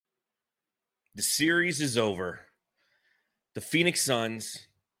The series is over. The Phoenix Suns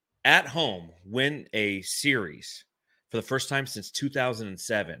at home win a series for the first time since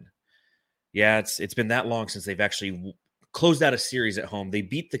 2007. Yeah, it's been that long since they've actually closed out a series at home. They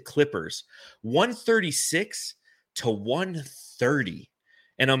beat the Clippers 136 to 130.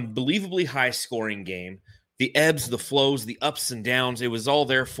 An unbelievably high-scoring game. The ebbs, the flows, the ups and downs, it was all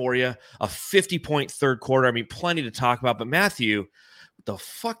there for you. A 50-point third quarter. I mean, plenty to talk about. But Matthew, what the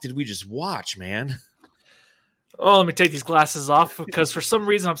fuck did we just watch, man? Oh, let me take these glasses off because for some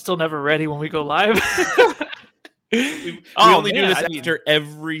reason I'm still never ready when we go live. we only do this after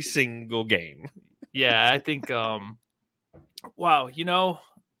every single game. Yeah, I think, wow,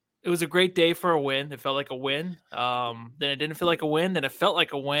 it was a great day for a win. It felt like a win. Then it didn't feel like a win. Then it felt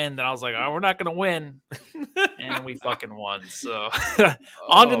like a win. Then I was like, oh, we're not going to win. And we fucking won. So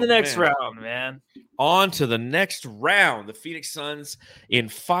on to the next round, man. On to the next round. The Phoenix Suns in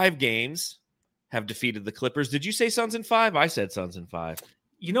 5 games have defeated the Clippers. Did you say Suns in 5? I said Suns in 5.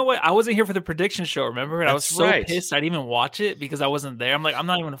 You know what? I wasn't here for the prediction show, remember? And I was so pissed I didn't even watch it because I wasn't there. I'm like, I'm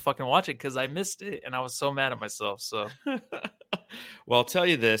not even going to fucking watch it because I missed it. And I was so mad at myself. So, well, I'll tell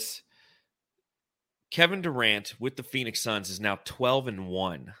you this. Kevin Durant with the Phoenix Suns is now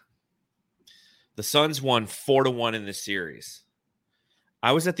 12-1. The Suns won 4-1 in this series.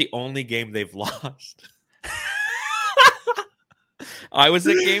 I was at the only game they've lost. I was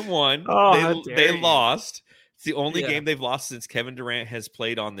at game 1. They lost. It's the only game they've lost since Kevin Durant has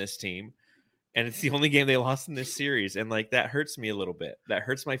played on this team. And it's the only game they lost in this series. And that hurts me a little bit. That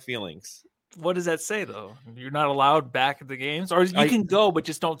hurts my feelings. What does that say, though? You're not allowed back at the games? Or you can go, but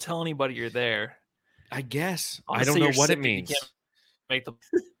just don't tell anybody you're there. I guess. I don't know what it means. Make the...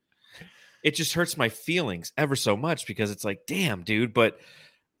 It just hurts my feelings ever so much because it's like, damn, dude. But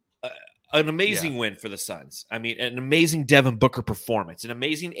an amazing win for the Suns. I mean, an amazing Devin Booker performance, an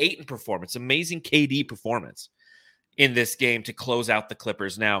amazing Ayton performance, amazing KD performance in this game to close out the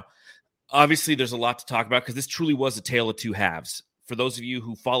Clippers. Now, obviously, there's a lot to talk about because this truly was a tale of two halves. For those of you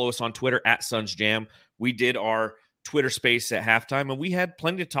who follow us on Twitter at Suns Jam, we did our Twitter space at halftime, and we had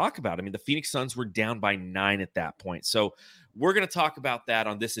plenty to talk about. I mean, the Phoenix Suns were down by 9 at that point. So we're going to talk about that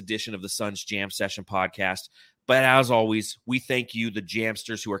on this edition of the Suns Jam Session podcast. But as always, we thank you, the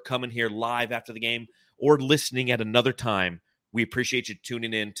Jamsters, who are coming here live after the game or listening at another time. We appreciate you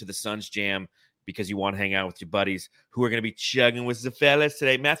tuning in to the Suns Jam because you want to hang out with your buddies who are going to be chugging with the fellas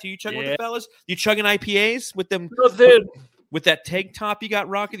today. Matthew, you chugging with the fellas? You chugging IPAs with them? With that tank top you got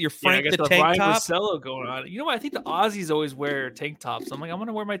rocking, your Frank the tank Ryan top Marcello going on. You know what? I think the Aussies always wear tank tops. I'm like, I'm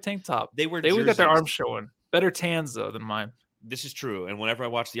gonna wear my tank top. They always got their arms showing. Better tans though than mine. This is true. And whenever I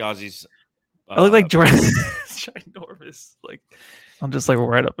watch the Aussies, I look like ginormous. Like I'm just like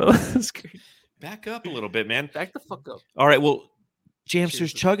right up the screen. Back up a little bit, man. Back the fuck up. All right, well,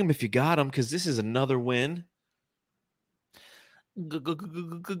 Jamsters, chug them if you got them, because this is another win. Look at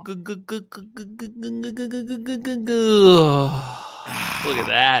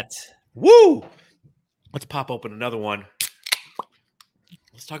that. Woo! Let's pop open another one.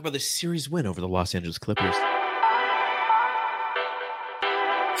 Let's talk about this series win over the Los Angeles Clippers.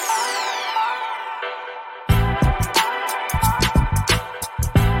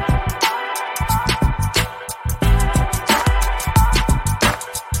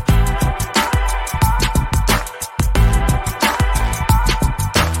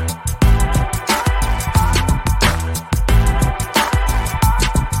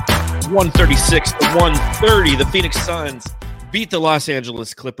 (136 to 130). The Phoenix Suns beat the Los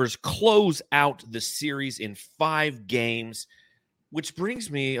Angeles Clippers, close out the series in 5 games, which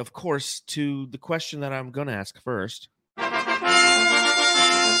brings me, of course, to the question that I'm going to ask first.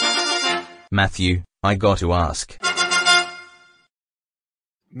 Matthew, I got to ask.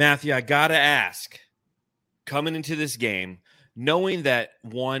 Matthew, I got to ask. Coming into this game, knowing that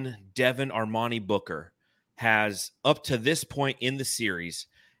one Devin Armani Booker has, up to this point in the series,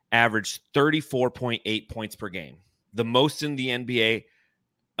 averaged 34.8 points per game, the most in the NBA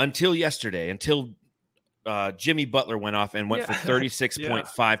until yesterday, until Jimmy Butler went off and went for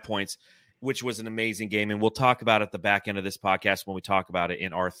 36.5 points, which was an amazing game. And we'll talk about it at the back end of this podcast when we talk about it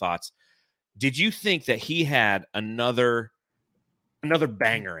in our thoughts. Did you think that he had another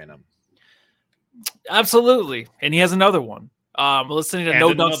banger in him? Absolutely. And he has another one. Listening to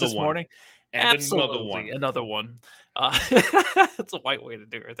No Dunks this morning. And absolutely. Another one. That's a white way to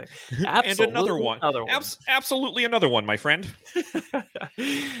do everything. And another one. Absolutely another one, my friend.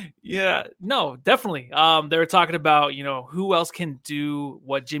 Yeah, no, definitely. They were talking about, who else can do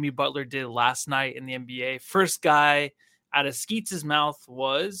what Jimmy Butler did last night in the NBA. First guy out of Skeets' mouth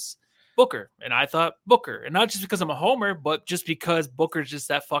was Booker. And I thought Booker. And not just because I'm a homer, but just because Booker's just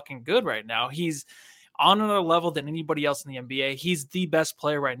that fucking good right now. He's on another level than anybody else in the NBA. He's the best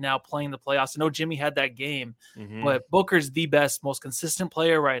player right now playing the playoffs. I know Jimmy had that game, but Booker's the best, most consistent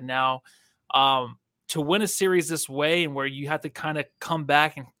player right now. To win a series this way and where you have to kind of come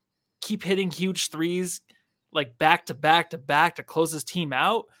back and keep hitting huge threes, like back to back to back to close this team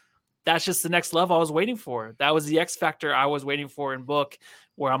out, that's just the next level I was waiting for. That was the X factor I was waiting for in Book,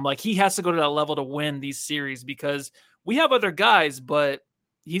 where I'm like, he has to go to that level to win these series because we have other guys, but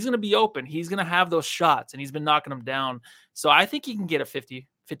he's going to be open. He's going to have those shots, and he's been knocking them down. So I think he can get a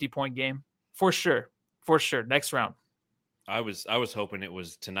 50-point game for sure. For sure. Next round. I was hoping it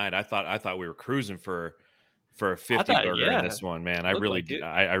was tonight. I thought we were cruising for a 50 burger in this one, man. I really did.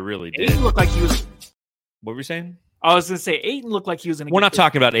 I really did. Ayton looked like he was. What were you saying? I was going to say Ayton looked like he was in. We're not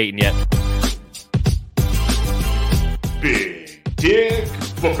talking about Ayton yet. Big Dick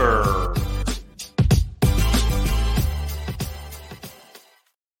Booker.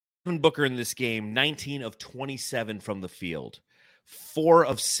 Booker in this game, 19 of 27 from the field, 4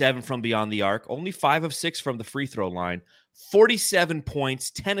 of 7 from beyond the arc, only 5 of 6 from the free throw line, 47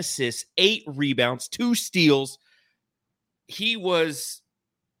 points, 10 assists, 8 rebounds, 2 steals. He was,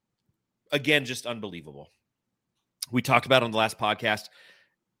 again, just unbelievable. We talked about on the last podcast,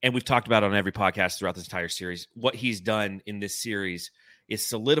 and we've talked about on every podcast throughout this entire series, what he's done in this series is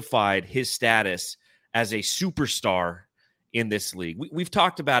solidified his status as a superstar in this league. We've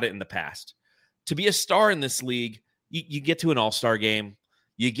talked about it in the past. To be a star in this league, you get to an all-star game,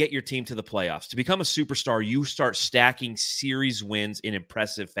 you get your team to the playoffs. To become a superstar, you start stacking series wins in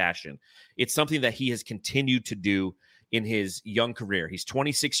impressive fashion. It's something that he has continued to do in his young career. He's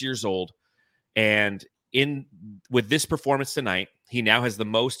 26 years old, and with this performance tonight, he now has the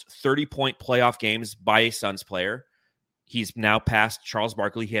most 30-point playoff games by a Suns player. He's now passed Charles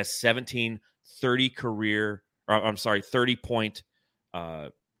Barkley. He has 17 30-point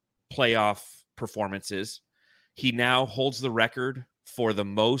playoff performances. He now holds the record for the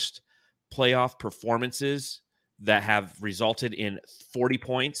most playoff performances that have resulted in 40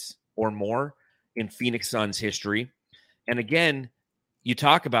 points or more in Phoenix Suns history. And again, you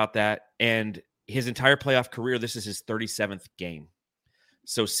talk about that, and his entire playoff career, this is his 37th game.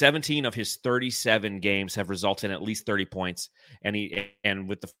 So 17 of his 37 games have resulted in at least 30 points. And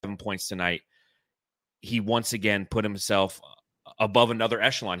with the 7 points tonight, he once again put himself above another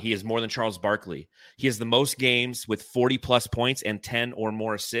echelon. He is more than Charles Barkley. He has the most games with 40-plus points and 10 or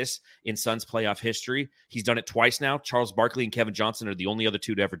more assists in Suns playoff history. He's done it twice now. Charles Barkley and Kevin Johnson are the only other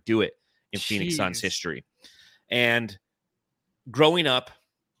two to ever do it in Phoenix Suns history. And growing up,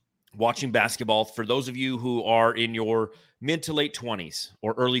 watching basketball, for those of you who are in your mid to late 20s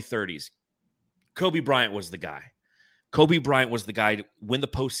or early 30s, Kobe Bryant was the guy. Kobe Bryant was the guy when the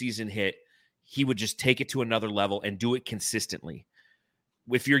postseason hit. He would just take it to another level and do it consistently.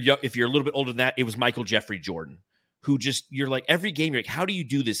 If you're a little bit older than that, it was Michael Jeffrey Jordan, who you're like, every game, you're like, how do you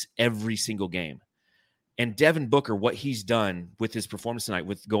do this every single game? And Devin Booker, what he's done with his performance tonight,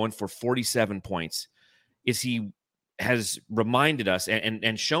 with going for 47 points, is he has reminded us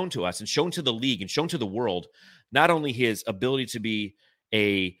and shown to us and shown to the league and shown to the world, not only his ability to be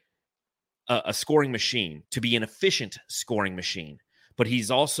a scoring machine, to be an efficient scoring machine, but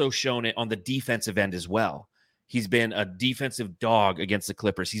he's also shown it on the defensive end as well. He's been a defensive dog against the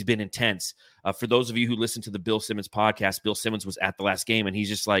Clippers. He's been intense. For those of you who listen to the Bill Simmons podcast, Bill Simmons was at the last game, and he's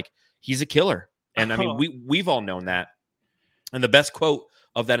just like, he's a killer. And I mean, we've all known that. And the best quote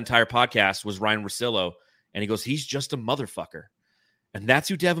of that entire podcast was Ryan Russillo, and he goes, he's just a motherfucker. And that's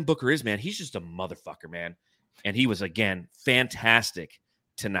who Devin Booker is, man. He's just a motherfucker, man. And he was, again, fantastic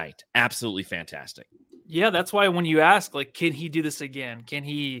tonight. Absolutely fantastic. Yeah, that's why when you ask, like, can he do this again? Can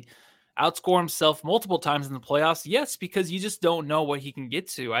he outscore himself multiple times in the playoffs? Yes, because you just don't know what he can get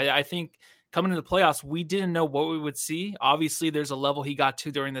to. I think coming into the playoffs, we didn't know what we would see. Obviously, there's a level he got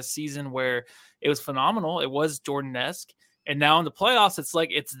to during the season where it was phenomenal. It was Jordan-esque. And now in the playoffs, it's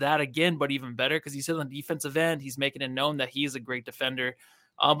like it's that again, but even better, because he said on the defensive end, he's making it known that he is a great defender.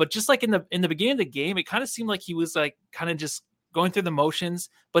 But just like in the beginning of the game, it kind of seemed like he was like kind of just going through the motions,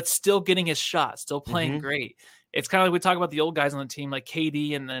 but still getting his shot, still playing great. It's kind of like we talk about the old guys on the team, like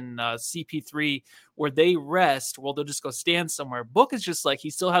KD and then CP3, where they rest, well, they'll just go stand somewhere. Book is just like he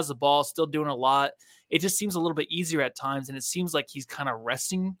still has the ball, still doing a lot. It just seems a little bit easier at times, and it seems like he's kind of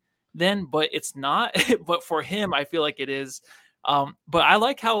resting then, but it's not. But for him, I feel like it is. But I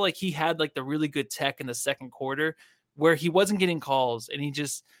like how like he had like the really good tech in the second quarter where he wasn't getting calls, and he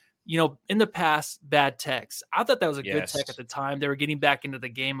just, you know, in the past, bad techs. I thought that was a good tech at the time. They were getting back into the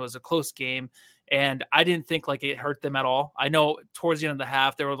game. It was a close game. And I didn't think like it hurt them at all. I know towards the end of the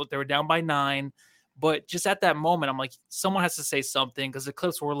half, they were down by 9. But just at that moment, I'm like, someone has to say something, because the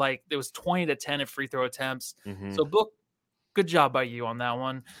Clips were like, there was 20-10 in free throw attempts. Mm-hmm. So Book, good job by you on that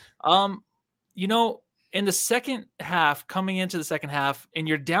one. In the second half, coming into the second half, and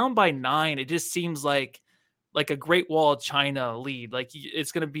you're down by 9, it just seems like a Great Wall of China lead. Like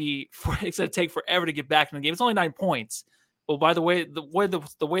it's going to take forever to get back in the game. It's only 9 points. But by the way, the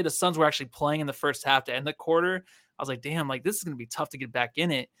way the Suns were actually playing in the first half to end the quarter, I was like, damn, like this is going to be tough to get back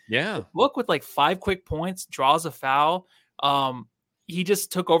in it. Yeah. Book with like 5 quick points, draws a foul. He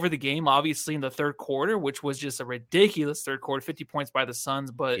just took over the game, obviously, in the third quarter, which was just a ridiculous third quarter, 50 points by the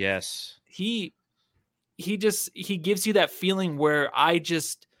Suns. But yes, he gives you that feeling where I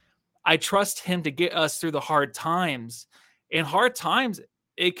trust him to get us through the hard times. In hard times,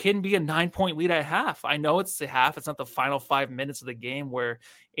 it can be a 9-point lead at half. I know it's the half. It's not the final 5 minutes of the game where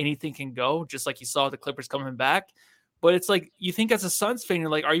anything can go, just like you saw the Clippers coming back. But it's like, you think as a Suns fan, you're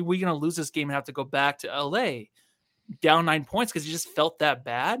like, are we going to lose this game and have to go back to LA down 9 points because you just felt that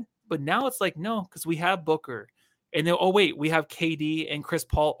bad? But now it's like, no, because we have Booker. And then, we have KD and Chris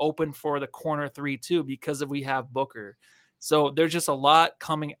Paul open for the corner 3 too, because we have Booker. So there's just a lot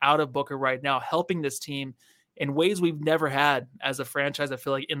coming out of Booker right now, helping this team in ways we've never had as a franchise. I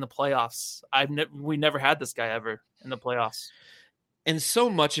feel like in the playoffs, we never had this guy ever in the playoffs. And so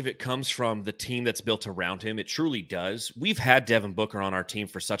much of it comes from the team that's built around him. It truly does. We've had Devin Booker on our team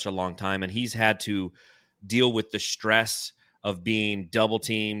for such a long time, and he's had to deal with the stress of being double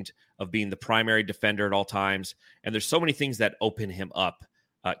teamed, of being the primary defender at all times. And there's so many things that open him up.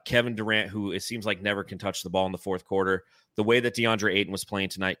 Kevin Durant, who it seems like never can touch the ball in the fourth quarter, the way that DeAndre Ayton was playing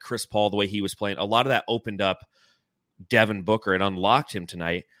tonight, Chris Paul, the way he was playing, a lot of that opened up Devin Booker and unlocked him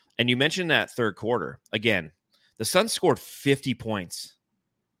tonight. And you mentioned that third quarter. Again, the Suns scored 50 points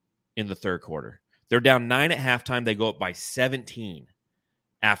in the third quarter. They're down 9 at halftime. They go up by 17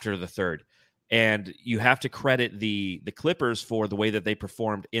 after the third. And you have to credit the Clippers for the way that they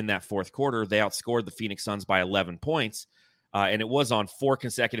performed in that fourth quarter. They outscored the Phoenix Suns by 11 points. And it was on 4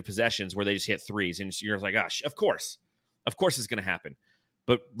 consecutive possessions where they just hit threes. And you're like, gosh, of course it's going to happen.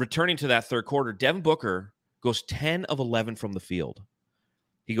 But returning to that third quarter, Devin Booker goes 10 of 11 from the field.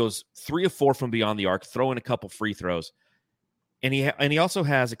 He goes 3 of 4 from beyond the arc, throwing a couple free throws. And he also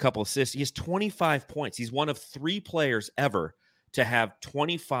has a couple assists. He has 25 points. He's one of 3 players ever to have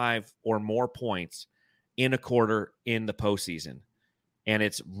 25 or more points in a quarter in the postseason. And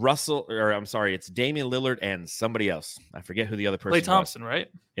it's it's Damian Lillard and somebody else. I forget who the other person was. Klay Thompson, right?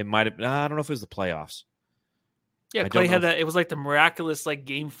 It might have, I don't know if it was the playoffs. Yeah, Klay had that. It was like the miraculous, like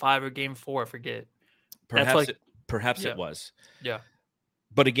game 5 or game 4. I forget. Perhaps it was. Yeah.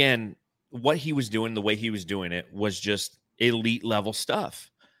 But again, what he was doing, the way he was doing it, was just elite level stuff.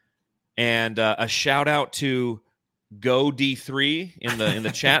 And a shout out to Go D3 in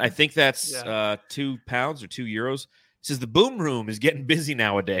the chat. I think that's £2 or €2. It says the Boom Room is getting busy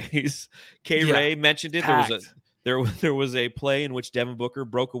nowadays. Ray mentioned it. There was a play in which Devin Booker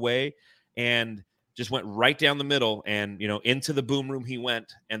broke away and just went right down the middle, and into the Boom Room he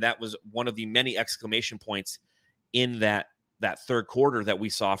went, and that was one of the many exclamation points in that third quarter that we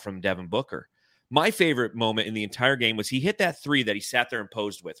saw from Devin Booker. My favorite moment in the entire game was he hit that 3 that he sat there and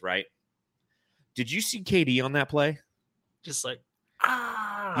posed with, right? Did you see KD on that play? Just like,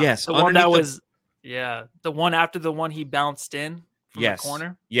 yes. The one that was, the one after the one he bounced in from the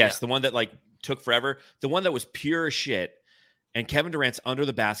corner? Yes, the one that like took forever. The one that was pure shit. And Kevin Durant's under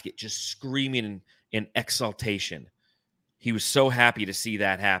the basket just screaming in exaltation. He was so happy to see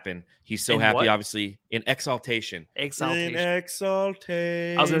that happen. He's so happy, obviously, in exaltation. Exaltation. In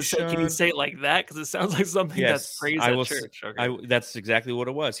exaltation. I was going to say, can you say it like that? Because it sounds like something that's praised at church. Okay. That's exactly what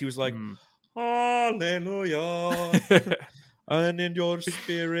it was. He was like, hallelujah, and in your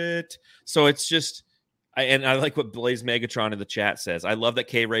spirit. So it's just, I like what Blaze Megatron in the chat says. I love that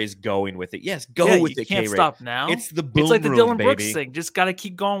K-Ray is going with it. Yes, go with it, K-Ray. You can't stop now. It's the Boom It's like the Room, Dylan baby. Brooks thing. Just got to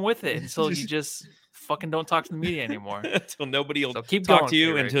keep going with it until you just fucking don't talk to the media anymore. Until nobody will keep talk going, to you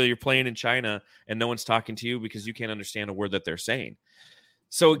K-Ray. until you're playing in China and no one's talking to you because you can't understand a word that they're saying.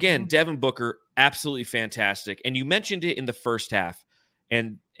 So again, Devin Booker, absolutely fantastic. And you mentioned it in the first half.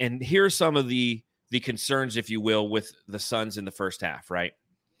 And here are some of the concerns, if you will, with the Suns in the first half, right?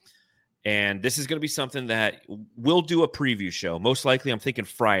 And this is going to be something that we'll do a preview show. Most likely, I'm thinking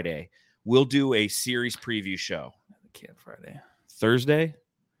Friday. We'll do a series preview show. Can't Friday. Thursday?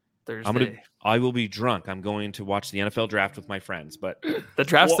 Thursday. I will be drunk. I'm going to watch the NFL draft with my friends. But the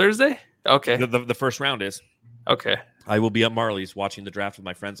draft's Thursday? Okay. The first round is. Okay. I will be at Marley's watching the draft with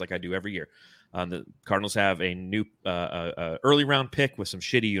my friends like I do every year. The Cardinals have a new early round pick with some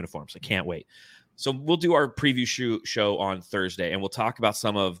shitty uniforms. I can't wait. So we'll do our preview show on Thursday, and we'll talk about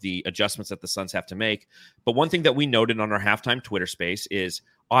some of the adjustments that the Suns have to make. But one thing that we noted on our halftime Twitter space is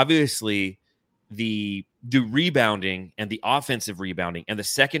obviously the rebounding and the offensive rebounding and the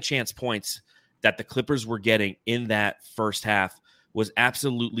second chance points that the Clippers were getting in that first half was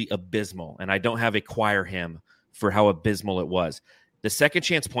absolutely abysmal. And I don't have a choir hymn for how abysmal it was. The second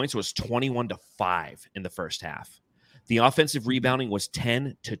chance points was 21-5 in the first half. The offensive rebounding was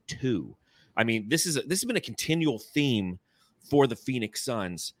 10-2. I mean, this has been a continual theme for the Phoenix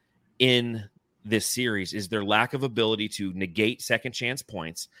Suns in this series, is their lack of ability to negate second chance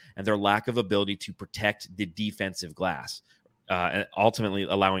points and their lack of ability to protect the defensive glass, and ultimately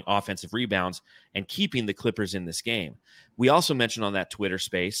allowing offensive rebounds and keeping the Clippers in this game. We also mentioned on that Twitter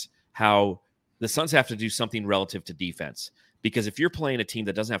space how the Suns have to do something relative to defense, because if you're playing a team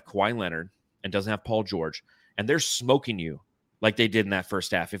that doesn't have Kawhi Leonard and doesn't have Paul George, and they're smoking you like they did in that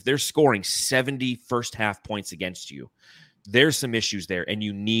first half, if they're scoring 70 first half points against you, there's some issues there, and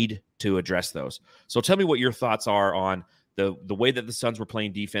you need to address those. So tell me what your thoughts are on the way that the Suns were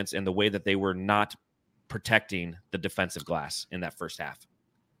playing defense and the way that they were not protecting the defensive glass in that first half.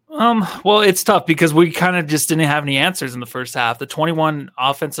 Well, it's tough because we kind of just didn't have any answers in the first half. The 21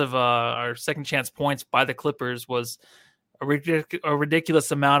 offensive or second chance points by the Clippers was a ridiculous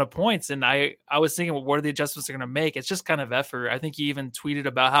amount of points. And I was thinking, well, what are the adjustments they're going to make? It's just kind of effort. I think he even tweeted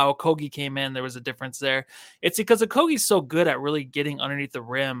about how Okogie came in. There was a difference there. It's because Okogie's so good at really getting underneath the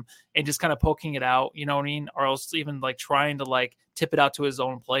rim and just kind of poking it out, you know what I mean? Or else even like trying to like tip it out to his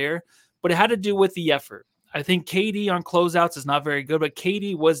own player. But it had to do with the effort. I think KD on closeouts is not very good, but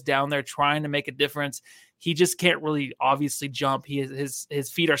KD was down there trying to make a difference. He just can't really obviously jump. His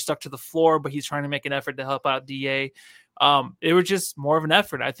feet are stuck to the floor, but he's trying to make an effort to help out DA. It was just more of an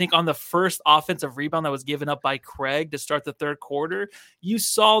effort. I think on the first offensive rebound that was given up by Craig to start the third quarter, you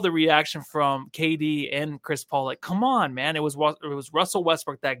saw the reaction from KD and Chris Paul. Like, come on, man. It was Russell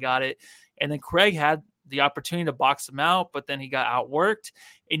Westbrook that got it. And then Craig had the opportunity to box him out, but then he got outworked.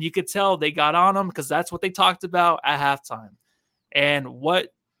 And you could tell they got on him because that's what they talked about at halftime. And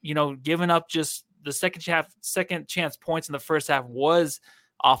what, giving up just the second chance points in the first half was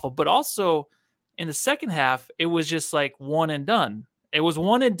awful. But also in the second half, it was just like one and done. It was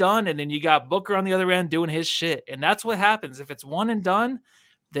one and done, and then you got Booker on the other end doing his shit. And that's what happens. If it's one and done,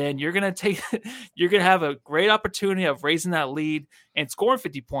 then you're going to have a great opportunity of raising that lead and scoring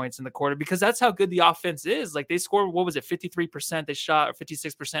 50 points in the quarter, because that's how good the offense is. Like they scored, 53%? They shot, or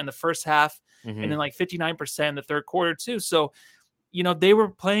 56% in the first half, and then like 59% in the third quarter too. So, they were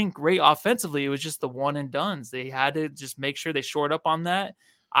playing great offensively. It was just the one and dones. They had to just make sure they shored up on that.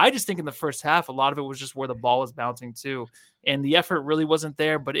 I just think in the first half, a lot of it was just where the ball was bouncing to, and the effort really wasn't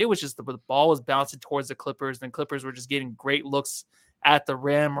there, but it was just the ball was bouncing towards the Clippers, and the Clippers were just getting great looks at the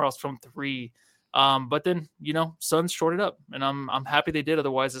rim or else from three. But then, Suns shorted up, and I'm happy they did.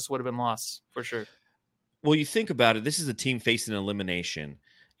 Otherwise, this would have been lost for sure. Well, you think about it, this is a team facing elimination,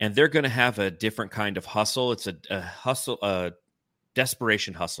 and they're going to have a different kind of hustle. It's a hustle, a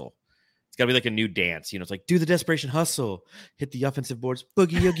desperation hustle. It's got to be like a new dance. It's like, do the desperation hustle, hit the offensive boards,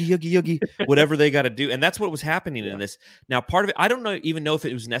 boogie, yoogie, yoogie, yoogie, whatever they got to do. And that's what was happening in this. Now, part of it, I don't even know if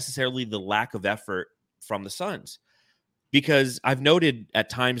it was necessarily the lack of effort from the Suns, because I've noted at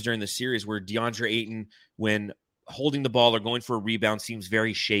times during the series where DeAndre Ayton, when holding the ball or going for a rebound, seems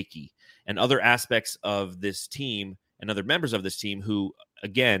very shaky. And other aspects of this team and other members of this team who,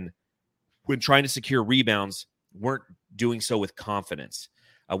 again, when trying to secure rebounds, weren't doing so with confidence.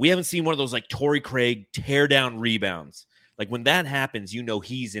 We haven't seen one of those like Torrey Craig tear down rebounds. Like when that happens,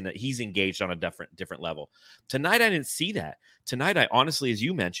 he's engaged on a different level. Tonight, I didn't see that. Tonight, I honestly, as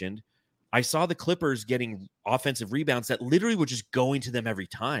you mentioned, I saw the Clippers getting offensive rebounds that literally were just going to them every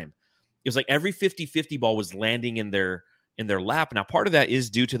time. It was like every 50-50 ball was landing in their lap. Now, part of that is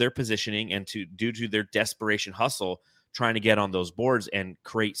due to their positioning and due to their desperation hustle, trying to get on those boards and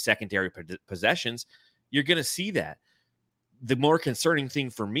create secondary possessions. You're going to see that. The more concerning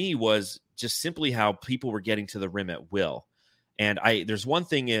thing for me was just simply how people were getting to the rim at will. And there's one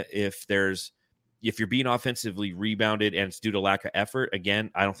thing if you're being offensively rebounded and it's due to lack of effort.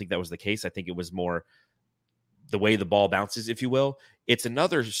 Again, I don't think that was the case. I think it was more the way the ball bounces, if you will. It's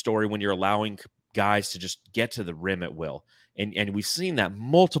another story when you're allowing guys to just get to the rim at will. And we've seen that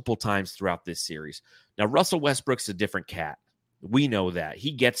multiple times throughout this series. Now, Russell Westbrook's a different cat. We know that. He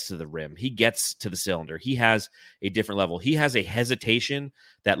gets to the rim. He gets to the cylinder. He has a different level. He has a hesitation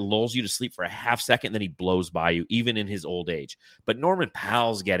that lulls you to sleep for a half second, then he blows by you, even in his old age. But Norman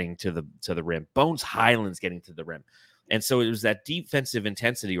Powell's getting to the rim. Bones Highland's getting to the rim. And so it was that defensive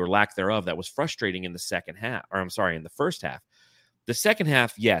intensity or lack thereof that was frustrating in the in the first half. The second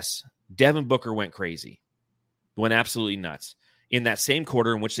half, yes, Devin Booker went crazy, went absolutely nuts. In that same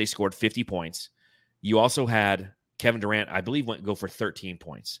quarter in which they scored 50 points, you also had Kevin Durant, I believe, go for 13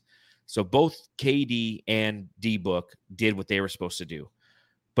 points. So both KD and D-Book did what they were supposed to do.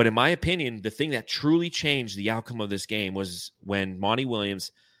 But in my opinion, the thing that truly changed the outcome of this game was when Monty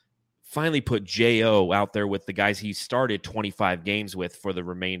Williams finally put J.O. out there with the guys he started 25 games with for the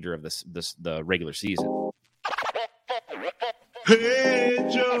remainder of the regular season. Hey,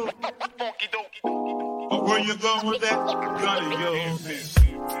 Joe. Where you going with that?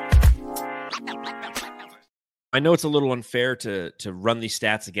 I know it's a little unfair to run these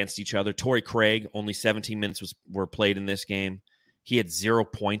stats against each other. Torrey Craig, only 17 minutes were played in this game. He had 0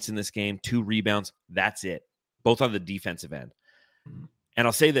 points in this game, 2 rebounds. That's it, both on the defensive end. And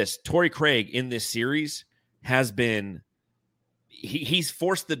I'll say this, Torrey Craig in this series has been he's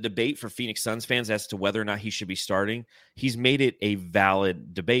forced the debate for Phoenix Suns fans as to whether or not he should be starting. He's made it a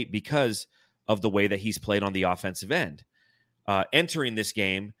valid debate because of the way that he's played on the offensive end. Entering this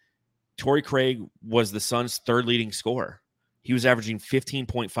game, Torrey Craig was the Suns' third leading scorer. He was averaging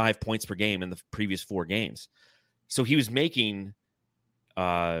 15.5 points per game in the previous 4 games. So he was making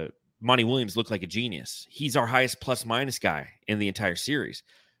Monty Williams look like a genius. He's our highest plus-minus guy in the entire series.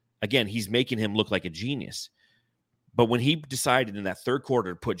 Again, he's making him look like a genius. But when he decided in that third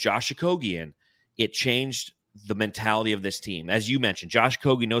quarter to put Josh Okogie in, it changed the mentality of this team. As you mentioned, Josh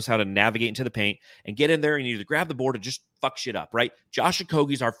Okogie knows how to navigate into the paint and get in there and either grab the board or just fuck shit up, right? Josh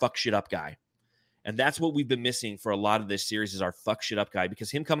Okogie's our fuck shit up guy. And that's what we've been missing for a lot of this series is our fuck shit up guy,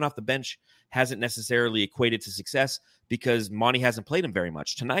 because him coming off the bench hasn't necessarily equated to success because Monty hasn't played him very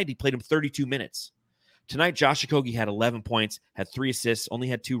much. Tonight, he played him 32 minutes. Tonight, Josh Okogie had 11 points, had 3 assists, only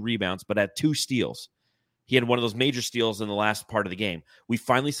had 2 rebounds, but had 2 steals. He had one of those major steals in the last part of the game. We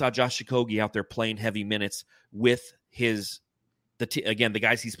finally saw Josh Okogie out there playing heavy minutes with the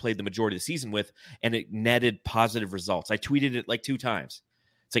guys he's played the majority of the season with, and it netted positive results. I tweeted it like 2 times.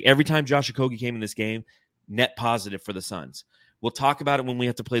 It's like every time Josh Okogie came in this game, net positive for the Suns. We'll talk about it when we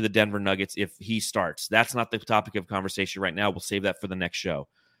have to play the Denver Nuggets if he starts. That's not the topic of conversation right now. We'll save that for the next show.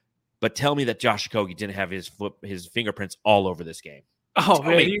 But tell me that Josh Okogie didn't have his fingerprints all over this game. Oh,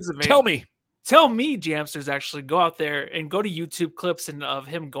 man, he's amazing. Tell me, Jamsters, actually go out there and go to YouTube clips of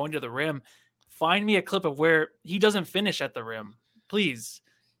him going to the rim. Find me a clip of where he doesn't finish at the rim, please.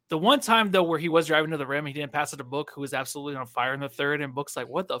 The one time, though, where he was driving to the rim, he didn't pass it to Book, who was absolutely on fire in the third, and Book's like,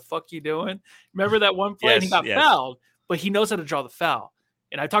 what the fuck you doing? Remember that one play? And he got fouled, but he knows how to draw the foul.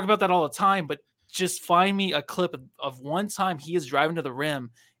 And I talk about that all the time, but just find me a clip of one time he is driving to the rim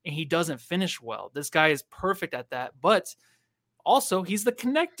and he doesn't finish well. This guy is perfect at that, but also he's the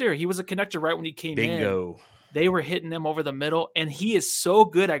connector. He was a connector right when he came in. They were hitting him over the middle, and he is so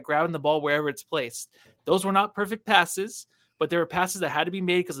good at grabbing the ball wherever it's placed. Those were not perfect passes, but there were passes that had to be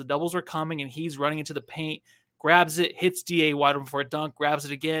made because the doubles were coming, and he's running into the paint, grabs it, hits D.A. wide open for a dunk, grabs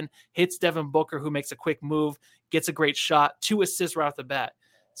it again, hits Devin Booker, who makes a quick move, gets a great shot, 2 assists right off the bat.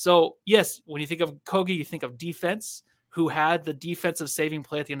 So, yes, when you think of Okogie, you think of defense, who had the defensive saving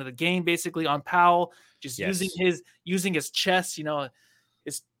play at the end of the game, basically on Powell, just using his chest,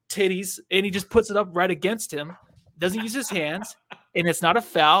 his titties, and he just puts it up right against him, doesn't use his hands, and it's not a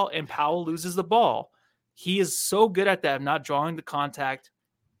foul, and Powell loses the ball. He is so good at that, not drawing the contact,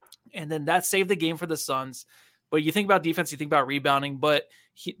 and then that saved the game for the Suns. But you think about defense, you think about rebounding, but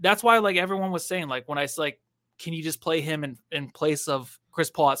that's why, like everyone was saying, like when I like, can you just play him in place of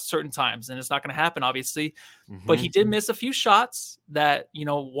Chris Paul at certain times? And it's not going to happen, obviously. Mm-hmm. But he did miss a few shots that,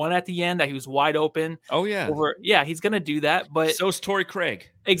 one at the end that he was wide open. Oh, yeah. He's going to do that. But so is Torrey Craig.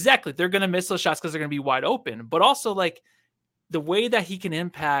 Exactly. They're going to miss those shots because they're going to be wide open. But also, like, the way that he can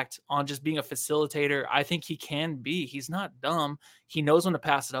impact on just being a facilitator, I think he can be. He's not dumb. He knows when to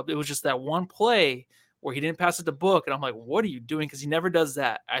pass it up. It was just that one play where he didn't pass it to Book. And I'm like, what are you doing? Because he never does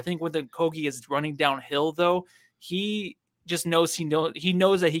that. I think when the Okogie is running downhill, though, he just knows he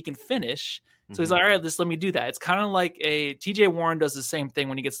knows that he can finish. So he's like, all right, let me do that. It's kind of like TJ Warren does the same thing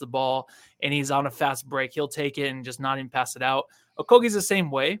when he gets the ball and he's on a fast break. He'll take it and just not even pass it out. Okogie's the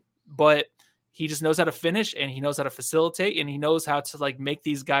same way, but he just knows how to finish and he knows how to facilitate and he knows how to like make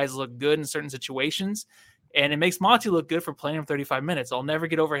these guys look good in certain situations. And it makes Monty look good for playing him 35 minutes. I'll never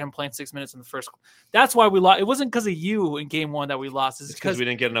get over him playing 6 minutes in the first. That's why we lost. It wasn't because of you in game 1 that we lost. It's because we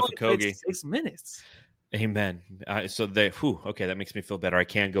didn't get enough Okogie. 6 minutes. Amen. Okay, that makes me feel better. I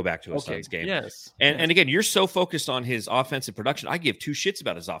can go back to a Suns game. Yes. And again, you're so focused on his offensive production. I give 2 shits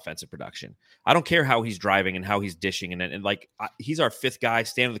about his offensive production. I don't care how he's driving and how he's dishing. And he's our 5th guy,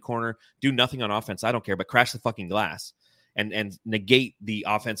 stand in the corner, do nothing on offense. I don't care, but crash the fucking glass and negate the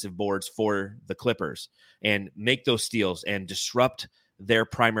offensive boards for the Clippers and make those steals and disrupt their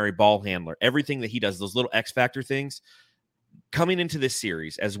primary ball handler. Everything that he does, those little X factor things, coming into this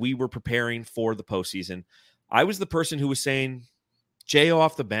series, as we were preparing for the postseason, I was the person who was saying, J.O.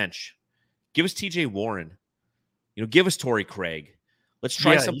 off the bench. Give us TJ Warren. Give us Torrey Craig. Let's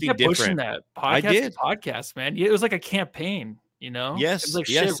try something you kept different. Pushing that podcast, I did. Podcast, man. It was like a campaign, Yes, it was like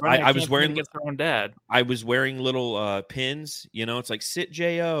yes. shit, I was wearing against their own dad. I was wearing little pins. It's like sit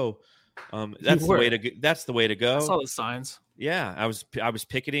J.O. That's the way to go. That's the way to go. I saw the signs. Yeah, I was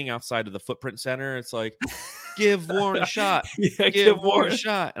picketing outside of the Footprint Center. It's like, give Warren a shot. Give Warren a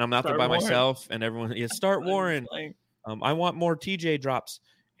shot. And I'm out there by myself, and everyone, start Warren. I want more TJ drops.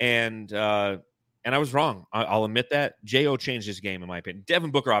 And I was wrong. I'll admit that. J.O. changed his game, in my opinion.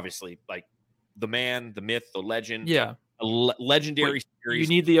 Devin Booker, obviously, like the man, the myth, the legend. Yeah. A legendary series.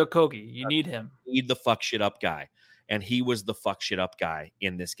 You need the Okogie. You need him. You need the fuck shit up guy. And he was the fuck shit up guy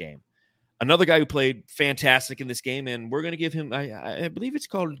in this game. Another guy who played fantastic in this game, and we're going to give him, I believe it's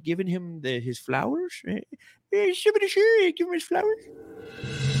called giving him his flowers. Give him his flowers.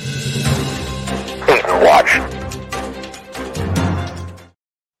 Watch.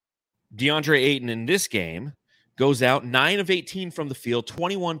 DeAndre Ayton in this game goes out 9 of 18 from the field,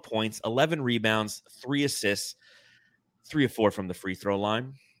 21 points, 11 rebounds, 3 assists, 3 of 4 from the free throw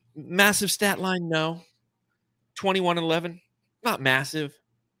line. Massive stat line? No. 21-11? Not massive.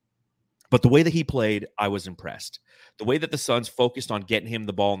 But the way that he played, I was impressed. The way that the Suns focused on getting him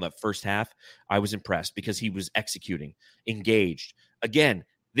the ball in the first half, I was impressed because he was executing, engaged. Again,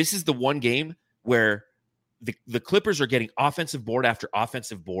 this is the one game where the Clippers are getting offensive board after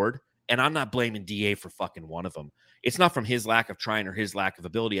offensive board, and I'm not blaming DA for fucking one of them. It's not from his lack of trying or his lack of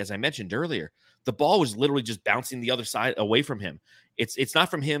ability. As I mentioned earlier, the ball was literally just bouncing the other side away from him. It's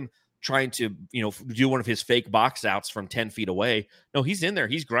not from him trying to, do one of his fake box outs from 10 feet away. No, he's in there.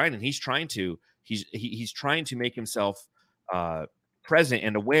 He's grinding. He's trying to make himself present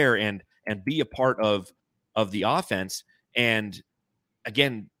and aware and be a part of the offense. And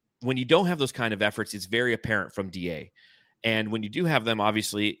again, when you don't have those kind of efforts, it's very apparent from DA. And when you do have them,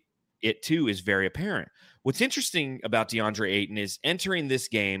 obviously, it too is very apparent. What's interesting about DeAndre Ayton is entering this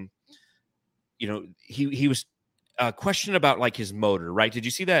game, he was questioned about like his motor, right? Did you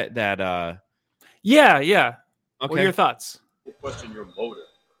see that? Yeah. Okay. What are your thoughts? Question your motor.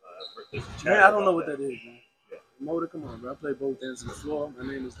 Man, I don't know what that is, man. Motor, come on, bro. I play both ends of the floor.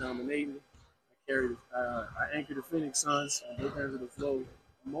 My name is Dominating. I anchor the Phoenix Suns on both ends of the floor.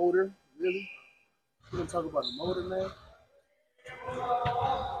 Motor, really? You gonna talk about the motor, man?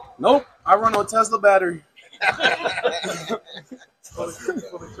 Nope. I run on Tesla battery. Full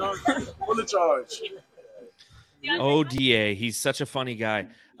of charge. Oh, DA, he's such a funny guy.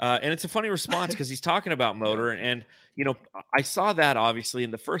 And it's a funny response because he's talking about motor. And, I saw that, obviously.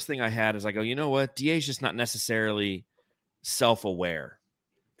 And the first thing I had is I go, you know what? DA's just not necessarily self-aware.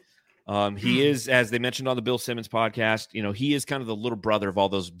 He is, as they mentioned on the Bill Simmons podcast, he is kind of the little brother of all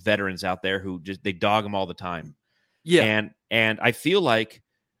those veterans out there who they dog him all the time. Yeah. And I feel like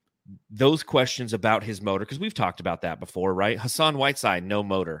those questions about his motor, because we've talked about that before, right? Hassan Whiteside, no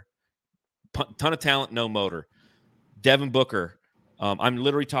motor. Ton of talent, no motor. Devin Booker. I'm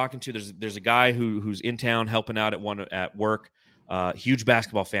literally talking to, there's a guy who's in town helping out at work. Huge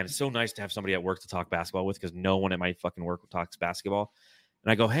basketball fan. It's so nice to have somebody at work to talk basketball with because no one at my fucking work talks basketball.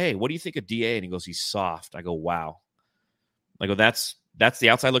 And I go, hey, what do you think of DA? And he goes, he's soft. I go, wow. I go, that's the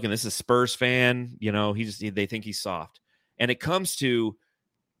outside looking. This is a Spurs fan. They think he's soft. And it comes to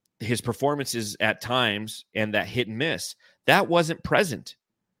his performances at times and that hit and miss. That wasn't present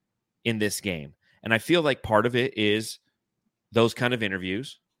in this game. And I feel like part of it is those kind of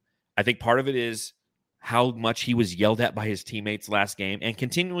interviews. I think part of it is how much he was yelled at by his teammates last game and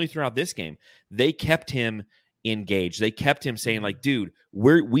continually throughout this game. They kept him engaged. They kept him saying, like, dude,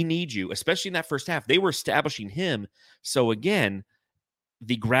 we need you, especially in that first half. They were establishing him. So again,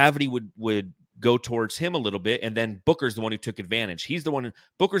 the gravity would go towards him a little bit. And then Booker's the one who took advantage.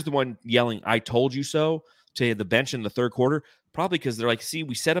 Booker's the one yelling, I told you so, to the bench in the third quarter, probably because they're like, see,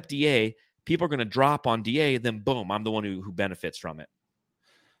 we set up DA. People are going to drop on DA. And then boom, I'm the one who benefits from it.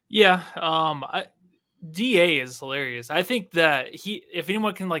 Yeah. DA is hilarious. I think that if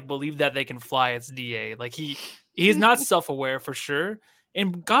anyone can believe that they can fly, it's DA. He's not self-aware for sure.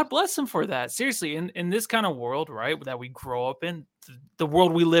 And God bless him for that. Seriously, in this kind of world, right, that we grow up in, the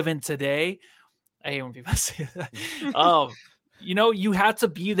world we live in today, I hate when people say that. You have to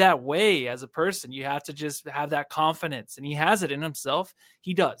be that way as a person. You have to just have that confidence, and he has it in himself.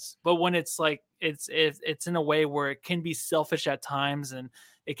 He does. But when it's it's in a way where it can be selfish at times, and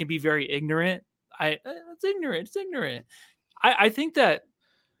it can be very ignorant. It's ignorant. I think that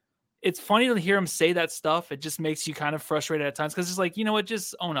it's funny to hear him say that stuff. It just makes you kind of frustrated at times because it's like, you know what,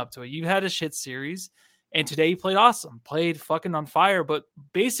 just own up to it. You had a shit series, and today he played awesome, played fucking on fire. But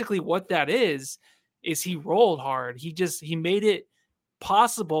basically, what that is he rolled hard. He made it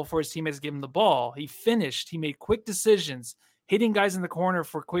possible for his teammates to give him the ball. He finished. He made quick decisions, hitting guys in the corner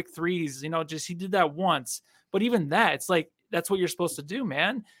for quick threes. He did that once. But even that, it's like that's what you're supposed to do,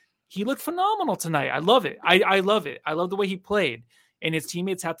 man. He looked phenomenal tonight. I love it. I love it. I love the way he played. And his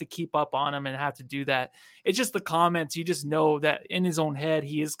teammates have to keep up on him and have to do that. It's just the comments. You just know that in his own head,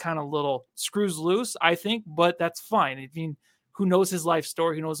 he is kind of little screws loose, I think, but that's fine. I mean, who knows his life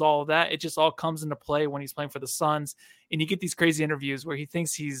story? Who knows all of that? It just all comes into play when he's playing for the Suns. And you get these crazy interviews where he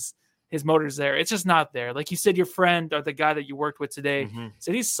thinks his motor's there. It's just not there. Like you said, your friend or the guy that you worked with today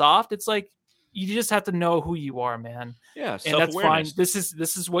said he's soft. It's like, you just have to know who you are, man. Yeah, and that's fine. This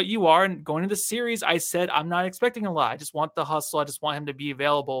is what you are. And going into the series, I said I'm not expecting a lot. I just want the hustle. I just want him to be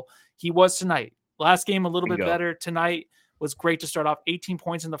available. He was tonight. Last game a little bit better. Tonight was great to start off. 18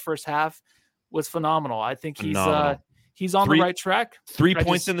 points in the first half was phenomenal. I think he's on the right track. 3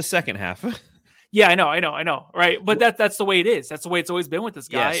 points in the second half. Yeah, I know. Right, but that's the way it is. That's the way it's always been with this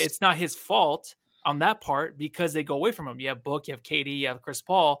guy. Yes. It's not his fault on that part because they go away from him. You have Book, you have KD, you have Chris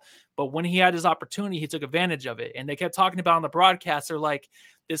Paul. But when he had his opportunity, he took advantage of it. And they kept talking about on the broadcast, they're like,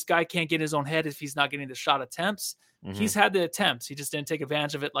 this guy can't get in his own head if he's not getting the shot attempts. He's had the attempts. He just didn't take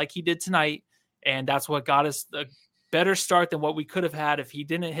advantage of it like he did tonight. And that's what got us a better start than what we could have had. If he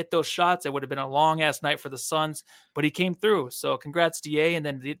didn't hit those shots, it would have been a long-ass night for the Suns. But he came through. So congrats, DA. And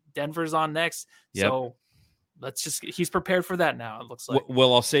then Denver's on next. Yep. So he's prepared for that now, it looks like.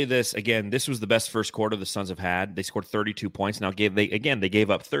 Well, I'll say this again. This was the best first quarter the Suns have had. They scored 32 points. Now they gave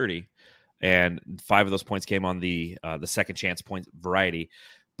up 30, and 5 of those points came on the second chance point variety.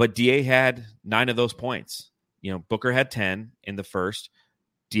 But DA had 9 of those points. Booker had 10 in the first.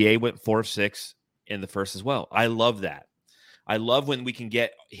 DA went 4 of 6 in the first as well. I love that. I love when we can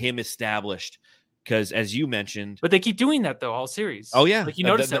get him established. Because as you mentioned, but they keep doing that though all series. Oh yeah, like you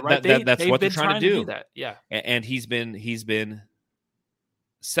notice that, right? That's what they're trying to do. That, yeah. And he's been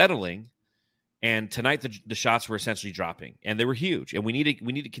settling. And tonight the shots were essentially dropping, and they were huge. And we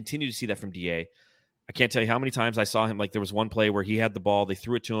need to continue to see that from DA. I can't tell you how many times I saw him. Like there was one play where he had the ball, they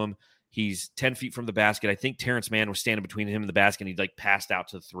threw it to him. He's 10 feet from the basket. I think Terrence Mann was standing between him and the basket, and he like passed out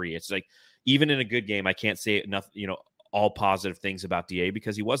to the 3. It's like even in a good game, I can't say enough. All positive things about DA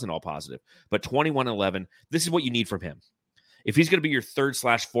because he wasn't all positive. But 21-11, this is what you need from him. If he's going to be your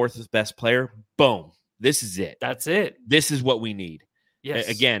 3rd/4th best player, boom, this is it. That's it. This is what we need. Yes.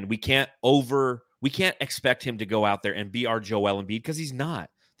 Again, we can't expect him to go out there and be our Joel Embiid because he's not.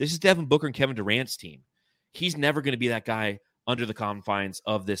 This is Devin Booker and Kevin Durant's team. He's never going to be that guy under the confines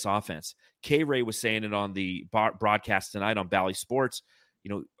of this offense. K-Ray was saying it on the broadcast tonight on Bally Sports.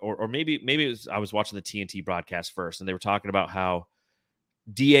 Or maybe it was, I was watching the TNT broadcast first, and they were talking about how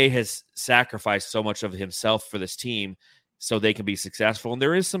DA has sacrificed so much of himself for this team so they can be successful. And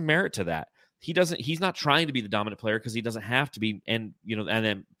there is some merit to that. He's not trying to be the dominant player because he doesn't have to be. And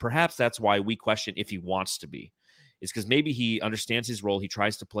then perhaps that's why we question if he wants to be, is because maybe he understands his role. He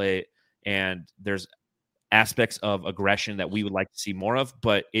tries to play it, and there's aspects of aggression that we would like to see more of,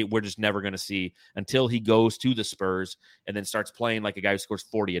 but we're just never going to see until he goes to the Spurs and then starts playing like a guy who scores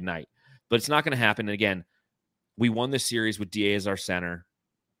 40 a night. But it's not going to happen. And again, we won this series with DA as our center,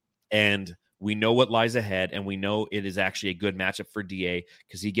 and we know what lies ahead, and we know it is actually a good matchup for DA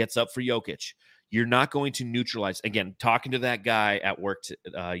because he gets up for Jokic. You're not going to neutralize. Again, talking to that guy at work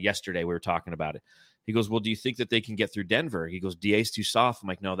yesterday, we were talking about it. He goes, well, do you think that they can get through Denver? He goes, DA's too soft. I'm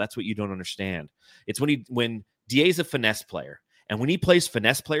like, no, that's what you don't understand. It's when DA's a finesse player, and when he plays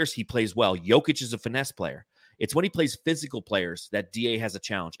finesse players, he plays well. Jokic is a finesse player. It's when he plays physical players that DA has a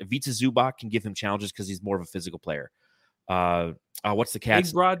challenge. Ivica Zubac can give him challenges because he's more of a physical player. What's the Cats?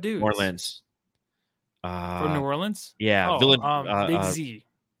 Big broad dudes. New Orleans. From New Orleans? Yeah. Big Z.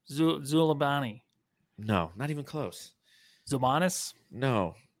 Zulabani. No, not even close. Zubanis?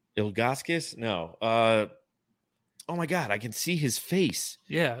 No. Ilgaskis? No. Oh my God, I can see his face.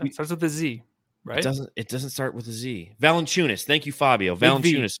 Yeah, it starts with a Z, right? It doesn't start with a Z. Valanciunas. Thank you, Fabio.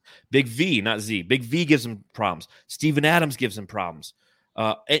 Valanciunas. Big V, not Z. Big V gives him problems. Steven Adams gives him problems.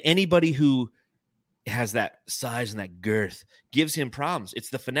 Anybody who has that size and that girth gives him problems. It's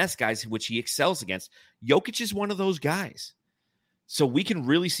the finesse guys which he excels against. Jokic is one of those guys. So we can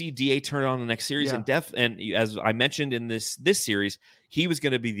really see DA turn on the next series. Yeah. And as I mentioned in this series, he was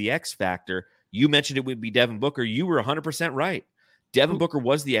going to be the X factor. You mentioned it would be Devin Booker. You were 100% right. Devin Booker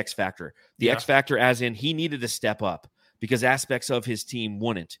was the X factor. The X factor as in he needed to step up because aspects of his team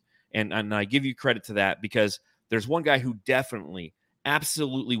wouldn't. And I give you credit to that because there's one guy who definitely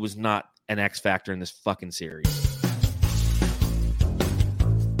absolutely was not an X factor in this fucking series.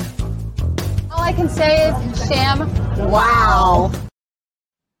 All I can say is, Sham, wow.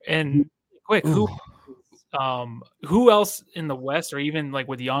 And quick, who else in the West, or even like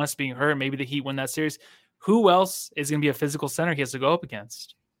with Giannis being hurt, maybe the Heat win that series, who else is going to be a physical center he has to go up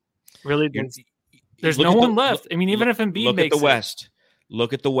against? Really, there's no one left. I mean, even if Embiid makes the West,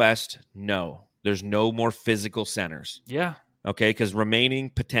 look at the West. No, there's no more physical centers. Yeah. Okay, because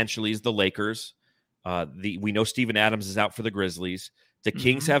remaining potentially is the Lakers. We know Steven Adams is out for the Grizzlies. The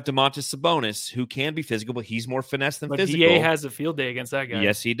Kings have DeMontis Sabonis, who can be physical, but he's more finesse than physical. DA has a field day against that guy.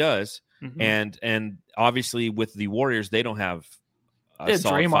 Yes, he does. And obviously with the Warriors, they don't have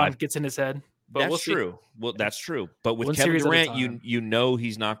Draymond five. Gets in his head. But That's true. Well, that's true. But with Kevin Durant, you know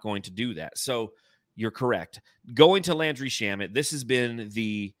he's not going to do that. So you're correct. Going to Landry Shamet, this has been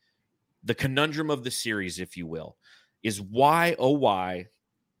the conundrum of the series, if you will, is why, oh why,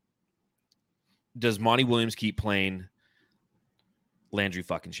 does Monty Williams keep playing Landry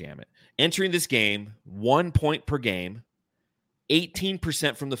fucking Shamet? Entering this game, 1 point per game,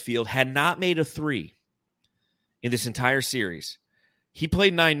 18% from the field, had not made a three in this entire series. He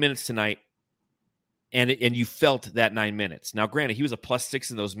played 9 minutes tonight, and you felt that 9 minutes. Now, granted, he was a +6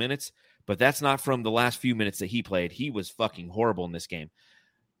 in those minutes, but that's not from the last few minutes that he played. He was fucking horrible in this game.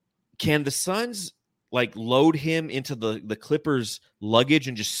 Can the Suns load him into the Clippers' luggage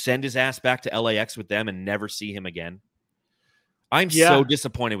and just send his ass back to LAX with them and never see him again? I'm so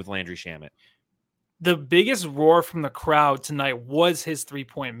disappointed with Landry Shamet. The biggest roar from the crowd tonight was his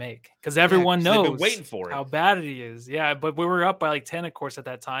 3-point make, because everyone knows they've been waiting for it. How bad it is. Yeah, but we were up by 10, of course, at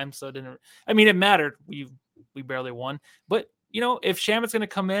that time, so it didn't. I mean, it mattered. We barely won, but if Shamet's going to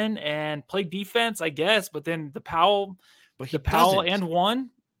come in and play defense, I guess. But then the Powell and one.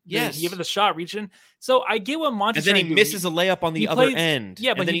 Yes, he gave it the shot reaching. So I get what Monty's and then he misses a layup on the other end.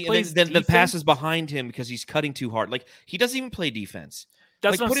 Yeah, but then the pass is behind him because he's cutting too hard. He doesn't even play defense.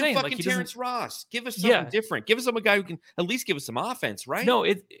 That's what I'm put saying. in fucking Terrence Ross. Give us something different. Give us a guy who can at least give us some offense, right? No,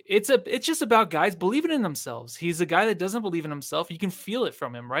 it's just about guys believing in themselves. He's a guy that doesn't believe in himself. You can feel it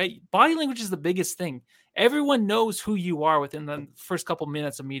from him, right? Body language is the biggest thing. Everyone knows who you are within the first couple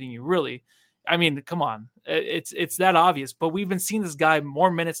minutes of meeting you, really. I mean, come on. It's that obvious. But we've been seeing this guy more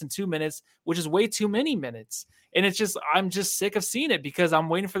minutes than 2 minutes, which is way too many minutes. And I'm just sick of seeing it because I'm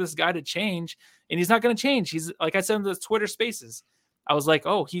waiting for this guy to change, and he's not going to change. He's, like I said in the Twitter Spaces, I was like,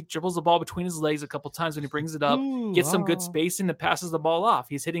 oh, he dribbles the ball between his legs a couple times when he brings it up, gets some good spacing, and passes the ball off.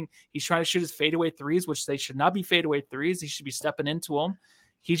 He's trying to shoot his fadeaway threes, which they should not be fadeaway threes. He should be stepping into them.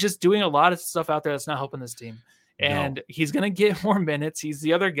 He's just doing a lot of stuff out there that's not helping this team. And he's going to get more minutes. He's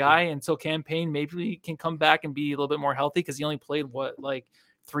the other guy until campaign. Maybe he can come back and be a little bit more healthy because he only played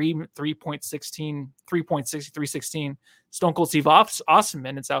 3.16 Stone Cold Steve Austin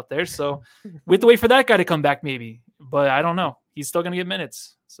minutes out there. So we have to wait for that guy to come back maybe. But I don't know. He's still going to get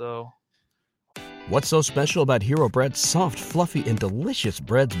minutes. So what's so special about Hero Bread's soft, fluffy, and delicious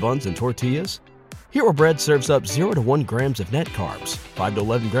breads, buns, and tortillas? Hero Bread serves up 0 to 1 grams of net carbs, 5 to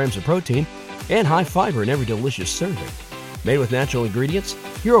 11 grams of protein, and high fiber in every delicious serving. Made with natural ingredients,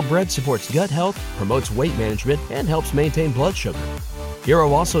 Hero Bread supports gut health, promotes weight management, and helps maintain blood sugar.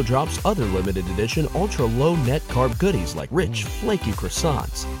 Hero also drops other limited edition ultra-low net carb goodies like rich, flaky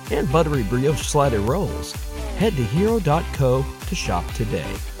croissants and buttery brioche slider rolls. Head to hero.co to shop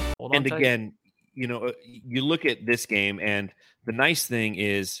today. And again, you look at this game, and the nice thing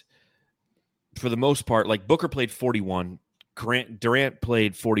is, for the most part, Booker played 41, Durant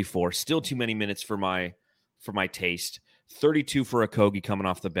played 44. Still too many minutes for my taste. 32 for Okogie coming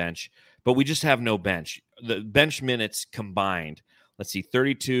off the bench, but we just have no bench. The bench minutes combined, let's see,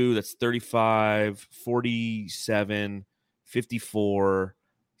 32, that's 35, 47, 54,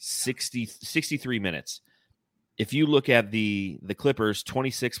 60, 63 minutes. If you look at the Clippers,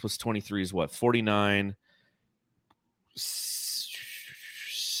 26 plus 23 is what? 49,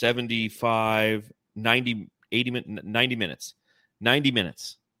 75, 90, 90 minutes. 90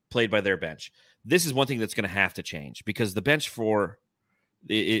 minutes played by their bench. This is one thing that's going to have to change because the bench for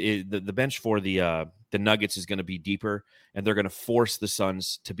the Nuggets is going to be deeper, and they're going to force the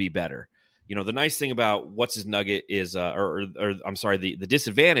Suns to be better. The nice thing about what's his Nugget is, the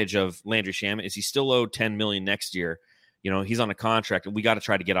disadvantage of Landry Shamet is he's still owed $10 million next year. He's on a contract, and we got to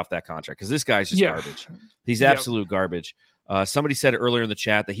try to get off that contract because this guy's just garbage. He's absolute garbage. Somebody said earlier in the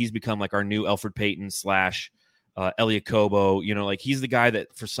chat that he's become like our new Elfrid Payton / Elliot Kobo. He's the guy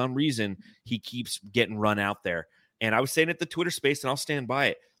that for some reason he keeps getting run out there. And I was saying at the Twitter space, and I'll stand by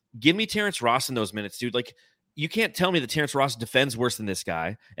it. Give me Terrence Ross in those minutes, dude. you can't tell me that Terrence Ross defends worse than this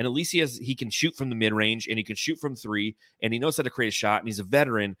guy. And at least he can shoot from the mid-range, and he can shoot from three, and he knows how to create a shot, and he's a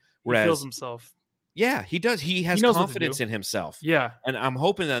veteran. Whereas, he feels himself. Yeah, he does. He has confidence in himself. Yeah. And I'm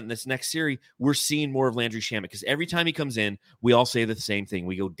hoping that in this next series, we're seeing more of Landry Shamet, because every time he comes in, we all say the same thing.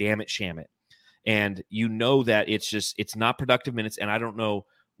 We go, damn it, Shamet. And you know that it's not productive minutes, and I don't know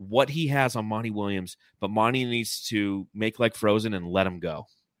what he has on Monty Williams, but Monty needs to make like Frozen and let him go.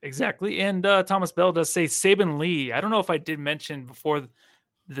 Exactly. And Thomas Bell does say Saban Lee. I don't know if I did mention before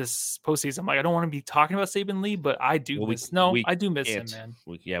this postseason, I'm like, I don't want to be talking about Saban Lee, but I do I do miss him, man.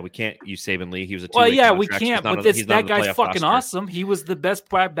 We can't use Saban Lee. He was a we can't. But that guy's fucking awesome. He was the best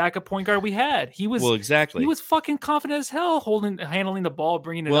backup point guard we had. He was exactly. He was fucking confident as hell, handling the ball,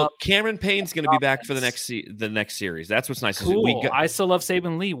 bringing it up. Cameron Payne's going to be back for the next series. That's what's nice. Cool. I still love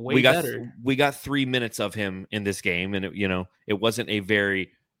Saban Lee better. We got 3 minutes of him in this game, and it wasn't a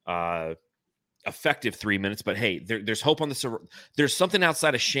very effective 3 minutes, but hey, there's hope on the there's something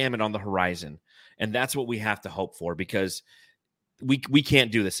outside of Shamet on the horizon, and that's what we have to hope for, because we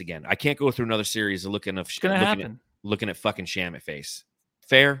can't do this again. I can't go through another series of looking at fucking Shamet face.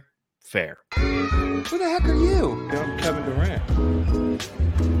 Fair. Who the heck are you? I'm Kevin Durant.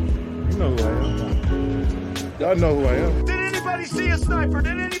 You know who I am. Y'all know who I am. Did anybody see a sniper?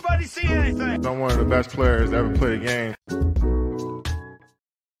 Did anybody see anything? I'm one of the best players to ever play the game.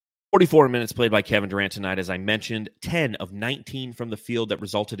 44 minutes played by Kevin Durant tonight. As I mentioned, 10 of 19 from the field that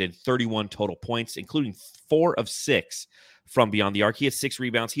resulted in 31 total points, including 4 of 6 from beyond the arc. He had 6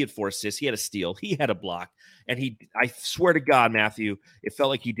 rebounds. He had 4 assists. He had a steal. He had a block. And I swear to God, Matthew, it felt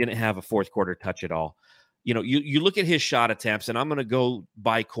like he didn't have a fourth quarter touch at all. You look at his shot attempts, and I'm going to go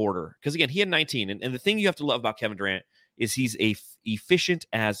by quarter, because, again, he had 19. And the thing you have to love about Kevin Durant is he's efficient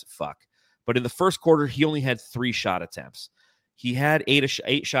as fuck. But in the first quarter, he only had 3 shot attempts. He had 8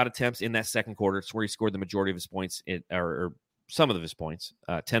 shot attempts in that second quarter. It's where he scored the majority of his points, or some of his points,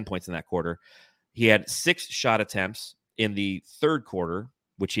 10 points in that quarter. He had 6 shot attempts in the third quarter,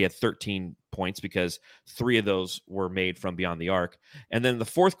 which he had 13 points because 3 of those were made from beyond the arc. And then in the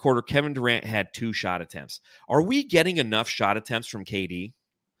fourth quarter, Kevin Durant had 2 shot attempts. Are we getting enough shot attempts from KD?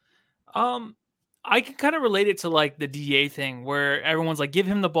 I can kind of relate it to like the DA thing where everyone's like, give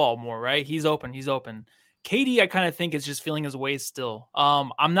him the ball more, right? He's open. KD, I kind of think, is just feeling his way still.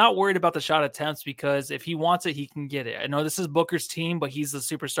 I'm not worried about the shot attempts, because if he wants it, he can get it. I know this is Booker's team, but he's the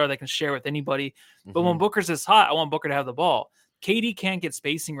superstar that can share with anybody. Mm-hmm. But when Booker's is hot, I want Booker to have the ball. KD can't get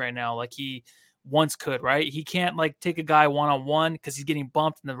spacing right now like he once could, right? He can't like take a guy one-on-one because he's getting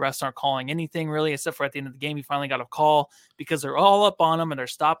bumped and the refs aren't calling anything really, except for at the end of the game, he finally got a call because they're all up on him and they're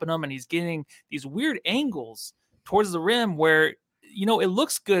stopping him, and he's getting these weird angles towards the rim where, it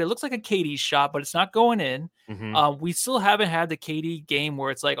looks good. It looks like a KD shot, but it's not going in. Mm-hmm. We still haven't had the KD game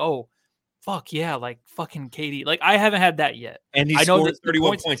where it's like, oh, fuck yeah, like fucking KD. Like, I haven't had that yet. And he scored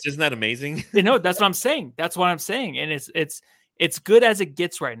 31 points. Isn't that amazing? That's what I'm saying. And it's good as it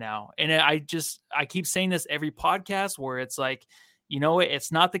gets right now. And I keep saying this every podcast where it's like,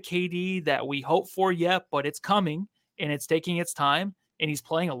 it's not the KD that we hope for yet, but it's coming and it's taking its time, and he's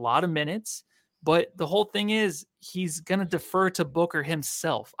playing a lot of minutes. But the whole thing is he's going to defer to Booker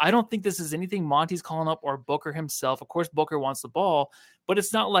himself. I don't think this is anything Monty's calling up or Booker himself. Of course, Booker wants the ball, but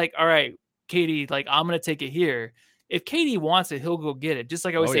it's not like, all right, KD, like, I'm going to take it here. If KD wants it, he'll go get it. Just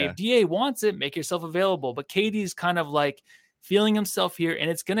like I always say, if DA wants it, make yourself available. But KD's kind of like feeling himself here, and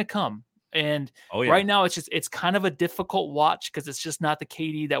it's going to come. And right now it's kind of a difficult watch because it's just not the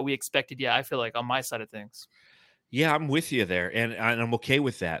KD that we expected yet, I feel like, on my side of things. Yeah, I'm with you there, and I'm okay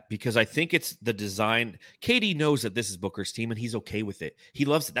with that because I think it's the design. KD knows that this is Booker's team, and he's okay with it. He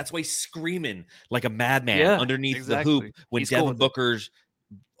loves it. That's why he's screaming like a madman underneath the hoop when Devin Booker's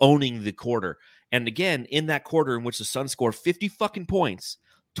owning the quarter. And again, in that quarter in which the Suns score 50 fucking points,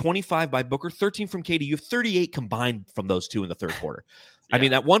 25 by Booker, 13 from KD, you have 38 combined from those two in the third quarter. I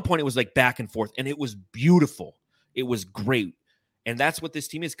mean, at one point it was like back and forth, and it was beautiful. It was great. And that's what this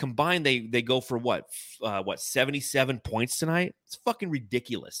team is. Combined, they go for what 77 points tonight? It's fucking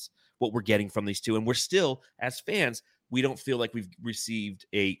ridiculous what we're getting from these two. And we're still, as fans, we don't feel like we've received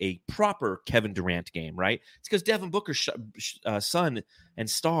a proper Kevin Durant game, right? It's because Devin Booker's sun and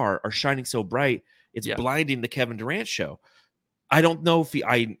star are shining so bright, it's blinding the Kevin Durant show. I don't know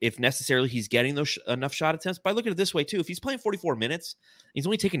if necessarily he's getting those enough shot attempts, but I look at it this way too. If he's playing 44 minutes, he's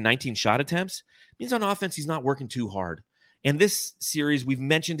only taking 19 shot attempts, it means on offense he's not working too hard. And this series, we've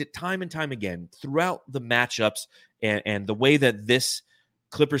mentioned it time and time again throughout the matchups and the way that this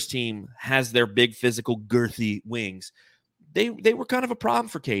Clippers team has their big physical girthy wings. they were kind of a problem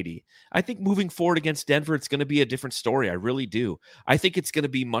for KD. I think moving forward against Denver, it's going to be a different story. I really do. I think it's going to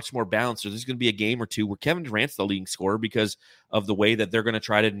be much more balanced. So there's going to be a game or two where Kevin Durant's the leading scorer because of the way that they're going to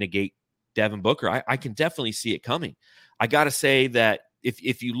try to negate Devin Booker. I can definitely see it coming. I got to say that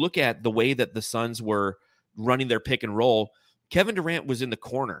if you look at the way that the Suns were running their pick and roll, Kevin Durant was in the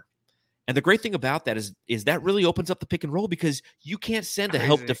corner. And the great thing about that is that really opens up the pick and roll because you can't send a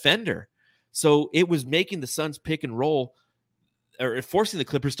help defender. So it was making the Suns pick and roll or forcing the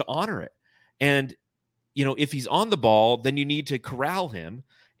Clippers to honor it. And, if he's on the ball, then you need to corral him.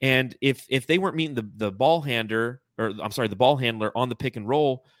 And if they weren't meeting the ball handler on the pick and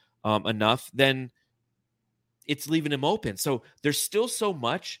roll enough, then it's leaving him open. So there's still so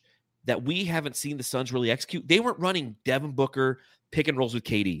much that we haven't seen the Suns really execute. They weren't running Devin Booker pick and rolls with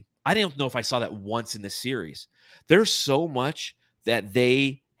KD. I don't know if I saw that once in this series. There's so much that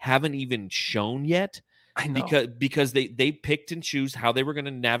they haven't even shown yet. I know. Because they picked and choose how they were going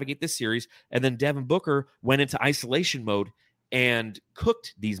to navigate this series. And then Devin Booker went into isolation mode and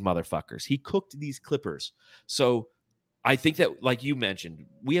cooked these motherfuckers. He cooked these Clippers. So I think that, like you mentioned,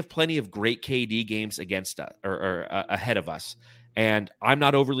 we have plenty of great KD games against us or ahead of us. And I'm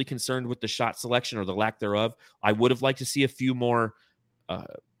not overly concerned with the shot selection or the lack thereof. I would have liked to see a few more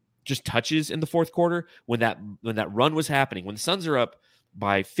just touches in the fourth quarter when that run was happening. When the Suns are up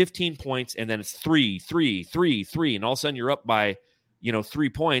by 15 points and then it's 3, 3, 3, 3, and all of a sudden you're up by 3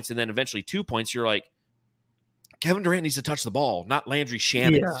 points and then eventually 2 points, you're like, Kevin Durant needs to touch the ball, not Landry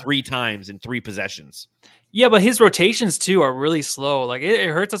Shamet 3 times in 3 possessions. Yeah, but his rotations too are really slow. Like it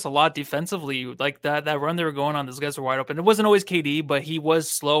hurts us a lot defensively. Like that run they were going on, those guys were wide open. It wasn't always KD, but he was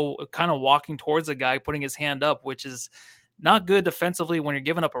slow, kind of walking towards the guy, putting his hand up, which is not good defensively when you're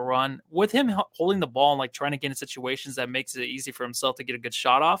giving up a run. With him holding the ball and like trying to get in situations that makes it easy for himself to get a good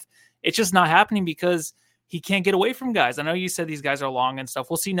shot off, it's just not happening because he can't get away from guys. I know you said these guys are long and stuff.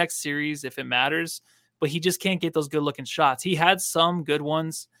 We'll see next series if it matters, but he just can't get those good looking shots. He had some good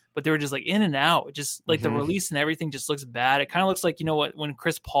ones, but they were just like in and out. It just like the release and everything just looks bad. It kind of looks like, when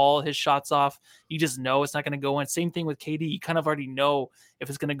Chris Paul, his shot's off, you just know it's not going to go in. Same thing with KD. You kind of already know if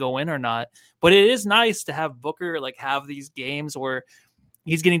it's going to go in or not. But it is nice to have Booker like have these games where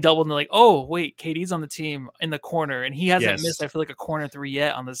he's getting doubled and they're like, oh, wait, KD's on the team in the corner. And he hasn't missed, I feel like, a corner 3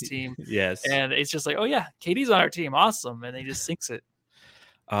 yet on this team. Yes. And it's just like, oh, yeah, KD's on our team. Awesome. And he just sinks it.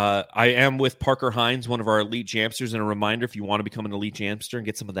 I am with Parker Hines, one of our elite jamsters, and a reminder, if you want to become an elite jamster and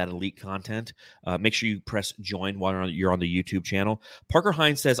get some of that elite content, make sure you press join while you're on the YouTube channel. Parker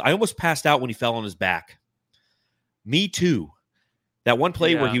Hines says, I almost passed out when he fell on his back. Me too. That one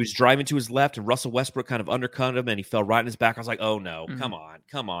play where he was driving to his left and Russell Westbrook kind of undercut him and he fell right on his back. I was like, oh no, come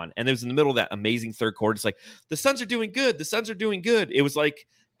on. And it was in the middle of that amazing third quarter. It's like, the Suns are doing good. It was like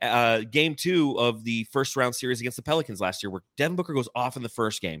game 2 of the first round series against the Pelicans last year, where Devin Booker goes off in the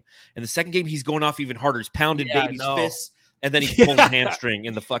first game. And the second game, he's going off even harder. He's pounding baby's fists. And then he pulls a hamstring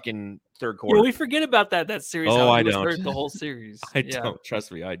in the fucking third quarter. Yeah, we forget about that series. Oh, I was don't. Hurt the whole series. I don't.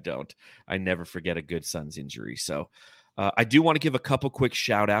 Trust me, I don't. I never forget a good Suns injury. So I do want to give a couple quick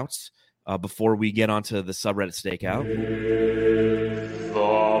shout outs before we get onto the subreddit stakeout.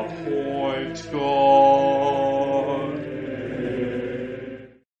 The point guard.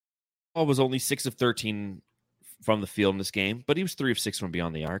 Paul was only 6 of 13 from the field in this game, but he was 3 of 6 from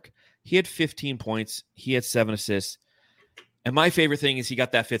beyond the arc. He had 15 points. He had 7 assists. And my favorite thing is he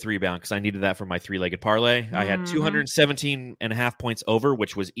got that 5th rebound because I needed that for my 3-legged parlay. I had 217.5 points over,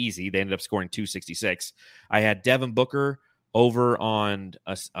 which was easy. They ended up scoring 266. I had Devin Booker over on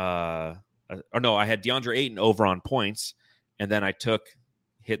I had DeAndre Ayton over on points, and then I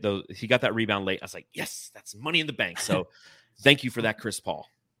hit those. He got that rebound late. I was like, yes, that's money in the bank. So thank you for that, Chris Paul.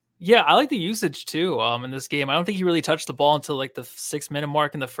 Yeah, I like the usage too in this game. I don't think he really touched the ball until like the 6-minute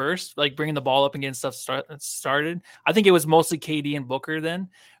mark in the first, like bringing the ball up and getting stuff started. I think it was mostly KD and Booker then.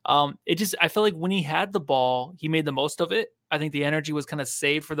 I felt like when he had the ball, he made the most of it. I think the energy was kind of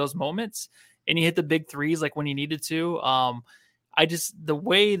saved for those moments, and he hit the big threes like when he needed to. The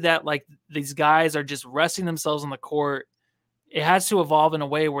way that like these guys are just resting themselves on the court, it has to evolve in a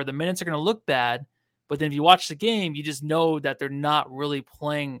way where the minutes are going to look bad. But then if you watch the game, you just know that they're not really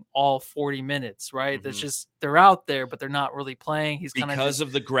playing all 40 minutes, right? That's just, they're out there, but they're not really playing. He's kind of because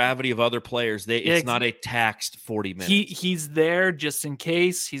of the gravity of other players. It's not a taxed 40 minutes. He's there just in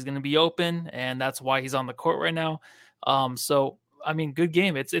case he's going to be open, and that's why he's on the court right now. So I mean, good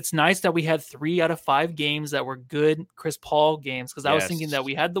game. It's nice that we had 3 out of 5 games that were good Chris Paul games, because I was thinking that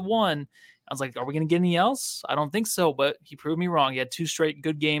we had the one. I was like, are we going to get any else? I don't think so, but he proved me wrong. He had 2 straight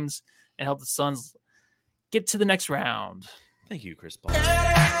good games and helped the Suns get to the next round. Thank you, Chris Paul.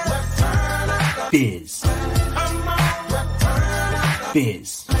 Biz.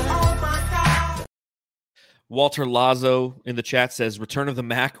 Fizz. Walter Lazo in the chat says, Return of the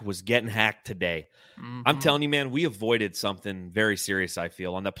Mac was getting hacked today. Mm-hmm. I'm telling you, man, we avoided something very serious, I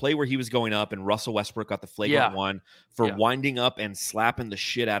feel. On the play where he was going up and Russell Westbrook got the flagrant one for winding up and slapping the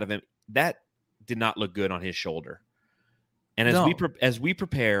shit out of him, that did not look good on his shoulder. And as we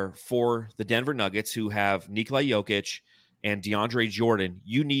prepare for the Denver Nuggets, who have Nikola Jokic and DeAndre Jordan,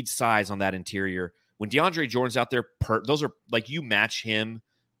 you need size on that interior. When DeAndre Jordan's out there, those are like you match him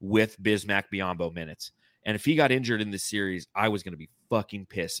with Bismack Biyombo minutes. And if he got injured in this series, I was going to be fucking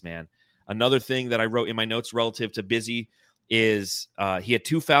pissed, man. Another thing that I wrote in my notes relative to Busy is he had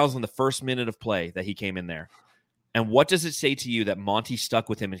 2 fouls in the first minute of play that he came in there. And what does it say to you that Monty stuck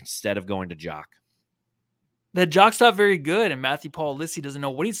with him instead of going to Jock? That Jock's not very good, and Matthew Paul Lissi doesn't know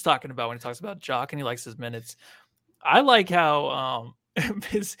what he's talking about when he talks about Jock, and he likes his minutes. I like how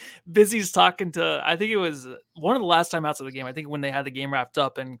Busy's talking to, I think it was one of the last timeouts of the game. I think when they had the game wrapped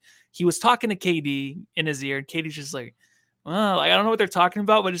up, and he was talking to KD in his ear, and KD's just like, well, I don't know what they're talking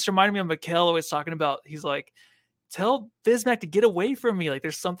about, but it just reminded me of Mikal always talking about, he's like, tell Bismack to get away from me. Like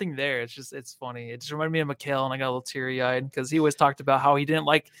there's something there. It's funny. It just reminded me of Mikal, and I got a little teary eyed because he always talked about how he didn't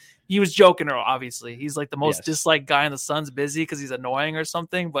like, he was joking, or obviously he's like the most disliked guy in the Suns, Busy, because he's annoying or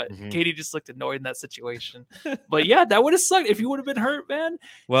something. But Katie just looked annoyed in that situation. But yeah, that would have sucked if you would have been hurt, man.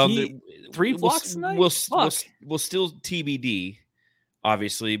 Well, 3 blocks tonight. We'll still TBD,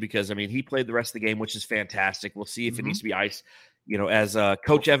 obviously, because I mean he played the rest of the game, which is fantastic. We'll see if it needs to be ice. You know, as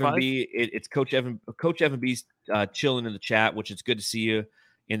Coach Evan B, it's Coach Evan B's chilling in the chat, which is good to see you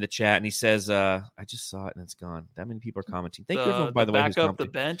in the chat. And he says, I just saw it and it's gone. That many people are commenting. Thank you, everyone, by the way. Back up the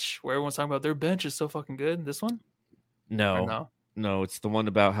bench where everyone's talking about their bench is so fucking good. This one? No, it's the one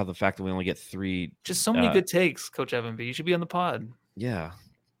about how the fact that we only get 3. Just so many good takes, Coach Evan B. You should be on the pod. Yeah.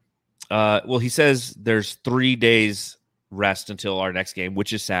 Well, he says there's 3 days rest until our next game,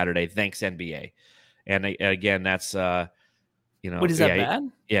 which is Saturday. Thanks, NBA. And again, that's what is that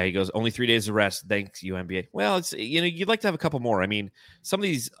bad? He goes, only 3 days of rest. Thanks, you NBA. Well, it's you'd like to have a couple more. I mean, some of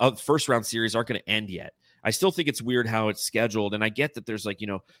these first round series aren't going to end yet. I still think it's weird how it's scheduled, and I get that there's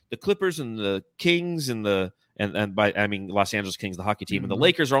the Clippers and the Kings and Los Angeles Kings, the hockey team, and the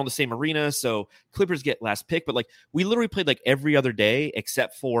Lakers are all in the same arena, so Clippers get last pick. But we literally played every other day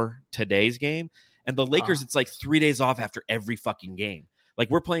except for today's game, and the Lakers it's 3 days off after every fucking game.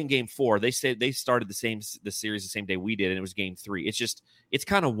 We're playing game 4. They said they started the series the same day we did, and it was game 3. It's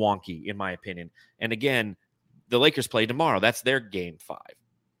kind of wonky in my opinion. And again, the Lakers play tomorrow. That's their game 5.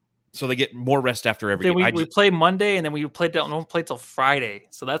 So they get more rest after every game. We play Monday, and then we don't play till Friday.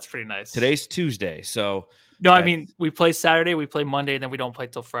 So that's pretty nice. Today's Tuesday. So no, I mean we play Saturday, we play Monday, and then we don't play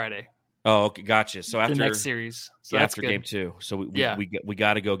till Friday. Oh, okay, gotcha. So after the next series, so after game 2. So we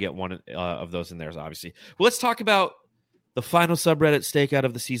got to go get one of those in there, obviously. Well, let's talk about the final subreddit stakeout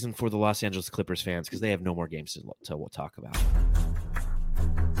of the season for the Los Angeles Clippers fans, because they have no more games to talk about.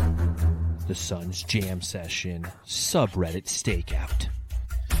 The Suns Jam Session subreddit stakeout.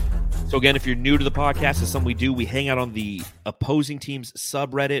 So again, if you're new to the podcast, it's something we do. We hang out on the opposing team's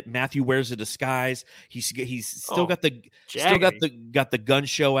subreddit. Matthew wears a disguise. He's still got the gun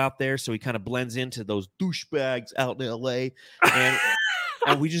show out there, so he kind of blends into those douchebags out in LA.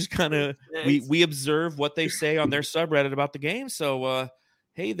 And we just kind of we observe what they say on their subreddit about the game. So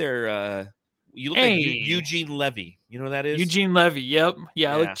hey there, you look like Eugene Levy. You know who that is? Eugene Levy. Yep.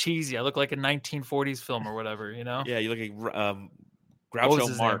 Yeah, I look cheesy. I look like a 1940s film or whatever. Yeah, you look like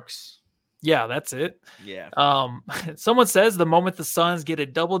Groucho Marx. Yeah, that's it. Yeah. Someone says the moment the Suns get a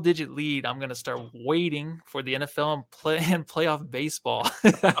double-digit lead, I'm going to start waiting for the NFL and playoff baseball.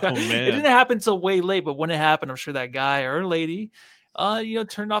 Oh man, it didn't happen till way late, but when it happened, I'm sure that guy or lady,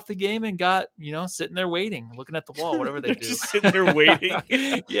 turned off the game and got sitting there waiting, looking at the wall, whatever they do. Just sitting there waiting.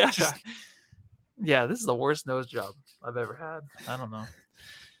 Yeah. Yeah, this is the worst nose job I've ever had. I don't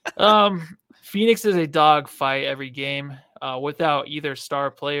know. Phoenix is a dog fight every game without either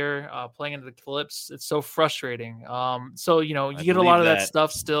star player playing into the Clips. It's so frustrating. So you get a lot of that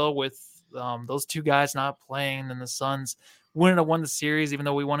stuff still with those 2 guys not playing, and the Suns wouldn't have won the series even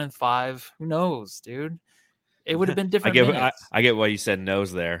though we won in 5. Who knows, dude? It would have been different. I get why you said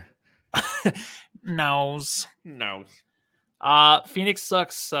nose there. Nose. Phoenix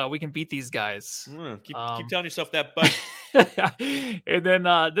sucks. We can beat these guys. Keep telling yourself that, bud. And then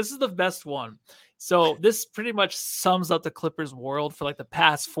this is the best one. So this pretty much sums up the Clippers world for the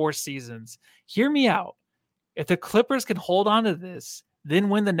past 4 seasons. Hear me out. If the Clippers can hold on to this, then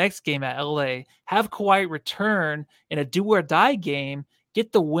win the next game at LA, have Kawhi return in a do or die game,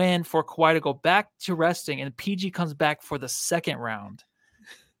 get the win for Kawhi to go back to resting, and PG comes back for the second round.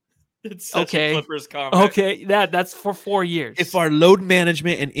 It's such Okay. a Clippers comment. Okay, that's for 4 years. If our load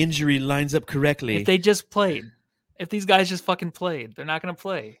management and injury lines up correctly. If they just played. If these guys just fucking played, they're not going to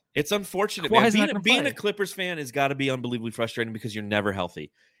play. It's unfortunate, Kawhi's man. not gonna Being play. a Clippers fan has got to be unbelievably frustrating because you're never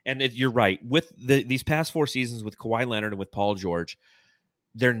healthy. And you're right. With these past 4 seasons with Kawhi Leonard and with Paul George,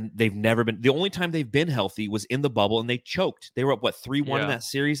 they've never been. The only time they've been healthy was in the bubble, and they choked. They were up 3-1 in that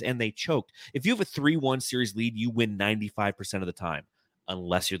series, and they choked. If you have a 3-1 series lead, you win 95% of the time,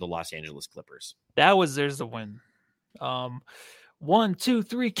 unless you're the Los Angeles Clippers. There's the win. 1, 2,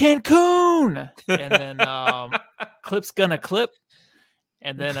 3, Cancun, and then Clip's gonna clip,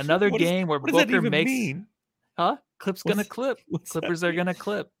 and then another game where Booker makes. Clip's gonna clip. Clippers are gonna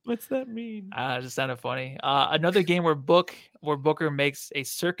clip. What's that mean? Just sounded funny. Another game where Booker makes a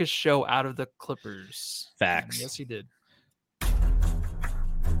circus show out of the Clippers. Facts. Yes, he did.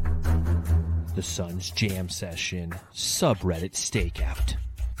 The Suns Jam Session subreddit stakeout.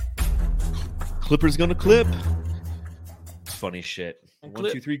 Clippers gonna clip. Funny shit.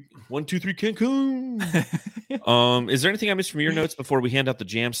 Clip. 1, 2, 3, Cancun. Is there anything I missed from your notes before we hand out the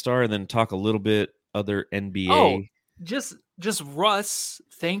Jam Star and then talk a little bit other NBA? Oh, just Russ.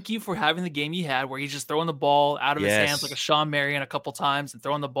 Thank you for having the game you had, where he's just throwing the ball out of his hands like a Sean Marion a couple times and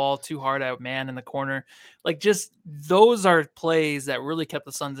throwing the ball too hard at man in the corner. Like, just those are plays that really kept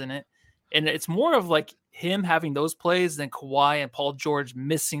the Suns in it. And it's more of like him having those plays than Kawhi and Paul George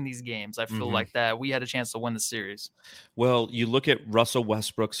missing these games. I feel like that we had a chance to win the series. Well, you look at Russell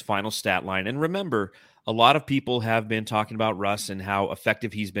Westbrook's final stat line, and remember, a lot of people have been talking about Russ and how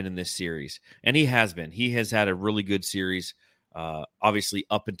effective he's been in this series. And he has been. He has had a really good series, obviously,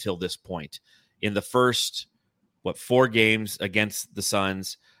 up until this point. In the first, 4 games against the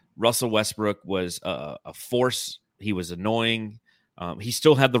Suns, Russell Westbrook was a force. He was annoying. He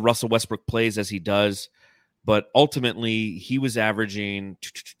still had the Russell Westbrook plays as he does, but ultimately he was averaging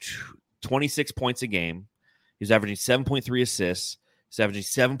 26 points a game. He was averaging 7.3 assists. He's averaging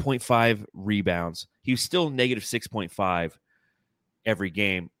 7.5 rebounds. He was still negative 6.5 every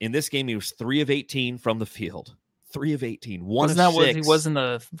game. In this game, he was 3 of 18 from the field. 3 of 18. Wasn't that what he was in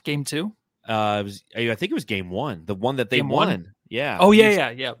the game 2? I think it was game 1, the one that they won. Yeah. Oh, yeah.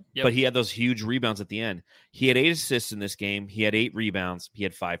 Yep. But he had those huge rebounds at the end. He had 8 assists in this game. He had 8 rebounds. He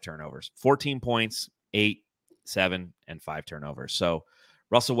had 5 turnovers. 14 points, 8, 7, and 5 turnovers. So,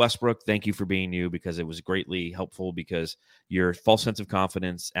 Russell Westbrook, thank you for being you, because it was greatly helpful, because your false sense of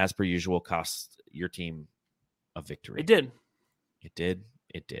confidence, as per usual, cost your team a victory. It did. It did.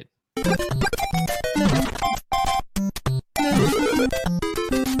 It did.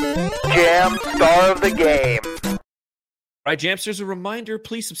 Jam Star of the Game. All right, Jamsters, a reminder,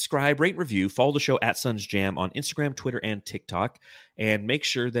 please subscribe, rate, review, follow the show at Suns Jam on Instagram, Twitter, and TikTok, and make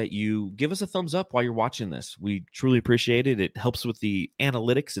sure that you give us a thumbs up while you're watching this. We truly appreciate it. It helps with the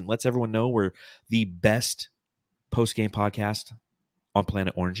analytics and lets everyone know we're the best post-game podcast on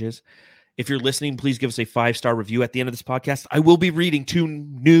planet Oranges. If you're listening, please give us a 5-star review at the end of this podcast. I will be reading 2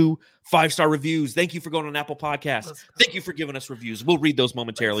 new 5-star reviews. Thank you for going on Apple Podcasts. Thank you for giving us reviews. We'll read those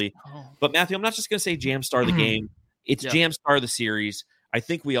momentarily. But Matthew, I'm not just going to say Jam Star of the game. It's Jam Star of the series. I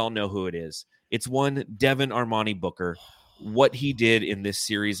think we all know who it is. It's one Devin Armani Booker. What he did in this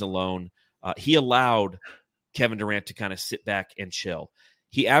series alone, he allowed Kevin Durant to kind of sit back and chill.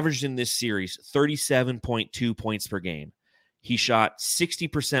 He averaged in this series 37.2 points per game. He shot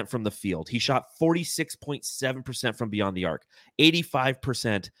 60% from the field. He shot 46.7% from beyond the arc,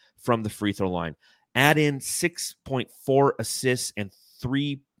 85% from the free throw line. Add in 6.4 assists and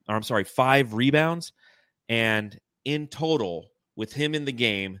 5 rebounds. And in total, with him in the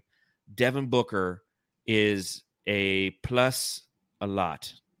game, Devin Booker is a plus a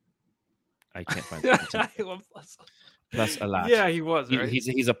lot. I can't find that. Plus a lot. Yeah, he was. Right?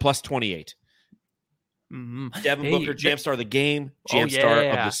 He's a plus 28. Mm-hmm. Devin Booker, Jam Star of the game, Jam Star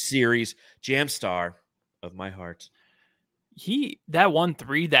of the series, Jam Star of my heart. That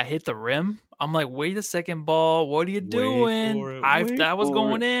 1-3 that hit the rim. I'm like, wait a second, ball. What are you doing? That was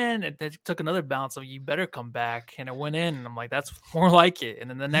going in. It took another bounce. So you better come back. And it went in. And I'm like, that's more like it. And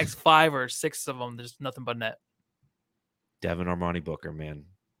then the next 5 or 6 of them, there's nothing but net. Devin Armani Booker, man.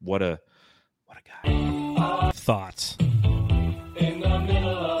 What a guy. Thoughts?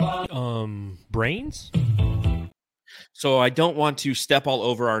 Brains? So I don't want to step all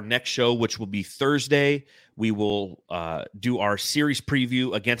over our next show, which will be Thursday. We will do our series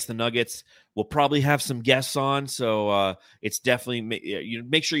preview against the Nuggets. We'll probably have some guests on, so it's definitely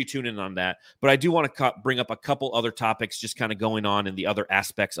make sure you tune in on that. But I do want to bring up a couple other topics just kind of going on in the other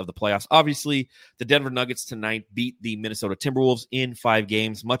aspects of the playoffs. Obviously, the Denver Nuggets tonight beat the Minnesota Timberwolves in 5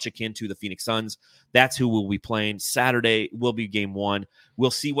 games, much akin to the Phoenix Suns. That's who we'll be playing. Saturday will be game 1.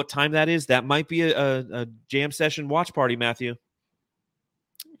 We'll see what time that is. That might be a jam session watch party, Matthew.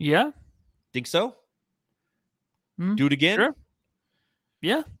 Yeah. Think so? Do it again? Sure.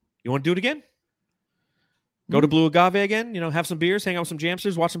 Yeah. You want to do it again? Go to Blue Agave again? Have some beers, hang out with some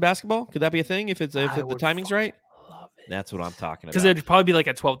jamsters, watch some basketball? Could that be a thing if the timing's right? That's what I'm talking about. Because it'd probably be like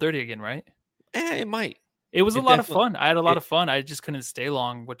at 12:30 again, right? It might. It was a lot of fun. I had a lot of fun. I just couldn't stay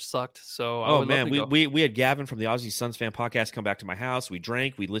long, which sucked. So, we had Gavin from the Aussie Suns fan podcast come back to my house. We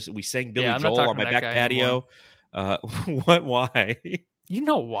drank. We listened. We sang Billy Joel on my back patio. What? Why? You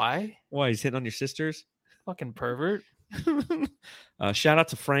know why? Why? He's hitting on your sisters? Fucking pervert. Shout out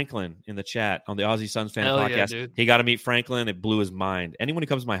to Franklin in the chat on the Aussie Suns fan podcast. Yeah, dude. He got to meet Franklin. It blew his mind. Anyone who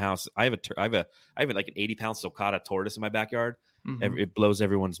comes to my house, I have like an 80-pound sulcata tortoise in my backyard. Mm-hmm. It blows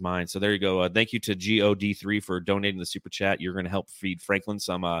everyone's mind. So there you go. Thank you to GOD3 for donating the super chat. You're going to help feed Franklin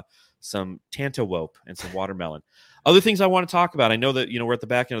some tantawope and some watermelon. Other things I want to talk about. I know that we're at the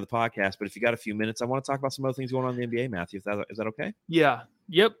back end of the podcast, but if you got a few minutes, I want to talk about some other things going on in the NBA, Matthew. Is that okay? Yeah.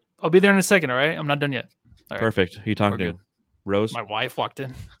 Yep. I'll be there in a second. All right. I'm not done yet. All Perfect. Who are you talking to? Rose? My wife walked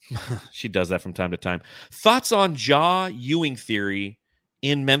in. She does that from time to time. Thoughts on Ja Ewing theory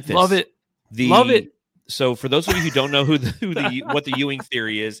in Memphis? Love it. Love it. So for those of you who don't know what the Ewing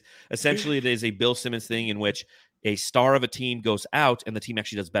theory is, essentially it is a Bill Simmons thing in which a star of a team goes out and the team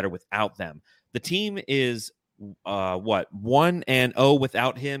actually does better without them. The team is 1-0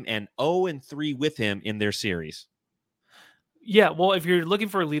 without him and 0-3 with him in their series. Yeah, well, if you're looking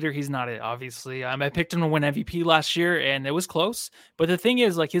for a leader, he's not it, obviously. I picked him to win MVP last year, and it was close. But the thing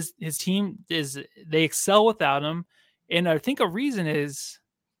is, like, his team they excel without him. And I think a reason is,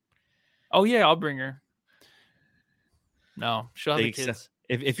 oh, yeah, I'll bring her. No, she'll have the kids.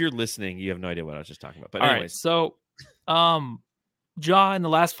 If you're listening, you have no idea what I was just talking about. But anyways. All right, so Ja in the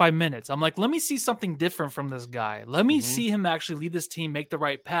last 5 minutes, I'm like, let me see something different from this guy. Let me see him actually lead this team, make the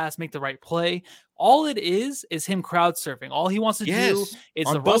right pass, make the right play. All it is him crowd surfing. All he wants to do is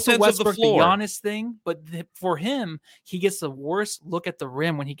the Russell Westbrook, the Giannis thing. But for him, he gets the worst look at the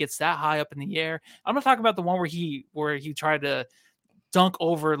rim when he gets that high up in the air. I'm not talking about the one where he tried to dunk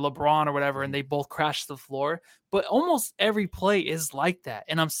over LeBron or whatever, and they both crashed to the floor. But almost every play is like that.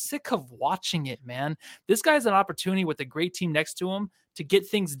 And I'm sick of watching it, man. This guy's an opportunity with a great team next to him to get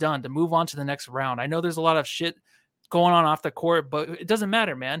things done, to move on to the next round. I know there's a lot of shit going on off the court, but it doesn't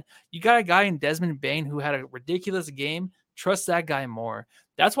matter, man. You got a guy in Desmond Bane who had a ridiculous game. Trust that guy more.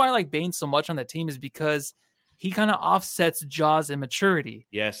 That's why I like Bane so much on the team, is because he kind of offsets Ja's immaturity.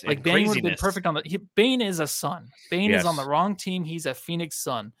 Yes, like Bane would have been perfect on Bane is a Sun. Bane is on the wrong team. He's a Phoenix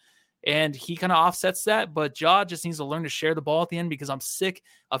Sun, and he kind of offsets that. But Ja just needs to learn to share the ball at the end, because I'm sick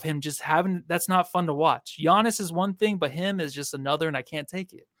of him just having. That's not fun to watch. Giannis is one thing, but him is just another, and I can't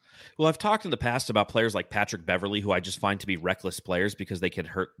take it. Well, I've talked in the past about players like Patrick Beverley, who I just find to be reckless players because they can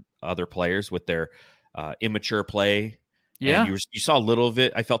hurt other players with their immature play. Yeah, and you saw a little of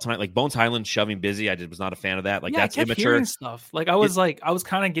it. I felt tonight, like Bones Highland shoving Busy. I was not a fan of that. Like, that's I kept immature hearing stuff. Like I was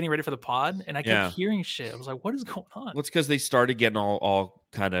kind of getting ready for the pod, and I kept hearing shit. I was like, "What is going on?" Well, it's because they started getting all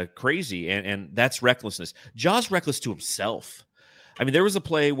kind of crazy, and that's recklessness. Ja's reckless to himself. I mean, there was a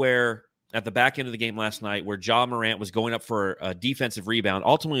play where at the back end of the game last night where Ja Morant was going up for a defensive rebound.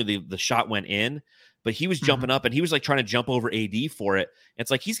 Ultimately, the shot went in, but he was jumping up, and he was like trying to jump over AD for it. And it's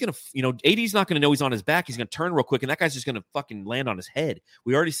like, he's going to, AD's not going to know he's on his back. He's going to turn real quick, and that guy's just going to fucking land on his head.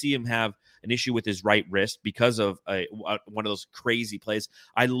 We already see him have an issue with his right wrist because of one of those crazy plays.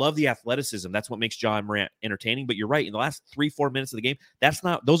 I love the athleticism. That's what makes Ja Morant entertaining. But you're right. In the last 3-4 minutes of the game,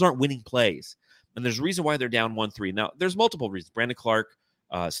 those aren't winning plays. And there's a reason why they're down 1-3. Now, there's multiple reasons. Brandon Clark,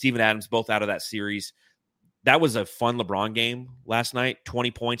 Steven Adams, both out of that series. That was a fun LeBron game last night.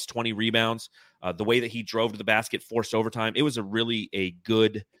 20 points, 20 rebounds. The way that he drove to the basket, forced overtime. It was a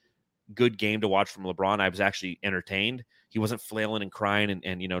good game to watch from LeBron. I was actually entertained. He wasn't flailing and crying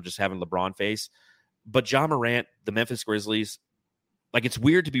and just having LeBron face. But Ja Morant, the Memphis Grizzlies, like, it's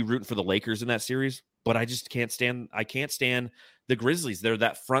weird to be rooting for the Lakers in that series, but I just can't stand the Grizzlies. They're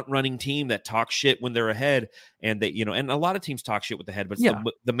that front running team that talks shit when they're ahead, and they, and a lot of teams talk shit with the head, but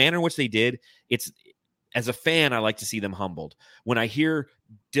the manner in which they did, it's, as a fan, I like to see them humbled. When I hear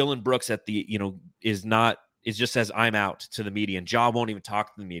Dylan Brooks at the, is just says, "I'm out" to the media, and Ja won't even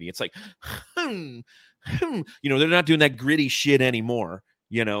talk to the media. It's like, they're not doing that gritty shit anymore,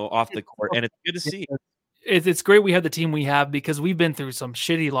 off the court. And it's good to see. it's great we have the team we have because we've been through some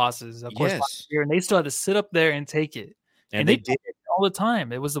shitty losses, of course, last year, and they still had to sit up there and take it. And they did it all the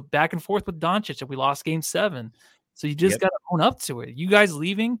time. It was a back and forth with Doncic, and we lost Game 7. So you just got to own up to it. You guys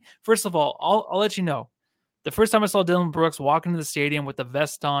leaving, first of all, I'll let you know. The first time I saw Dylan Brooks walk into the stadium with the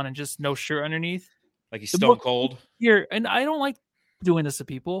vest on and just no shirt underneath, like he's stone cold here, and I don't like doing this to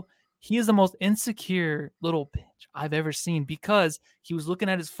people. He is the most insecure little bitch I've ever seen because he was looking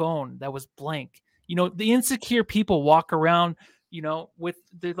at his phone that was blank. You know, the insecure people walk around, you know,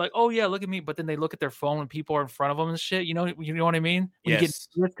 they're like, oh yeah, look at me, but then they look at their phone when people are in front of them and shit. You know what I mean? When you get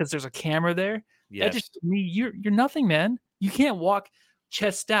because there's a camera there. Yes. That just you're nothing, man. You can't walk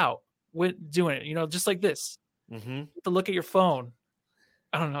chest out with doing it. You know, just like this. Mm-hmm. You have to look at your phone.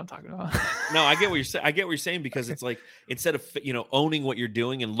 I don't know what I'm talking about. No, I get what you're saying. I get what you're saying because it's like instead of owning what you're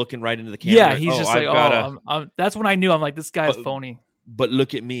doing and looking right into the camera. Yeah, he's just like, that's when I knew. I'm like, this guy's phony. But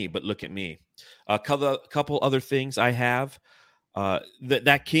look at me. A couple other things I have.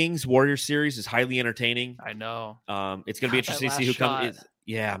 That Kings Warriors series is highly entertaining. I know. It's going to be interesting to see who comes.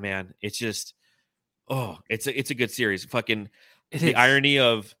 Yeah, man. It's just, it's a good series. The irony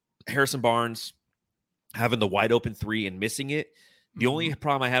of Harrison Barnes having the wide open 3 and missing it. The only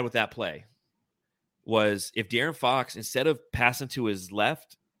problem I had with that play was if De'Aaron Fox, instead of passing to his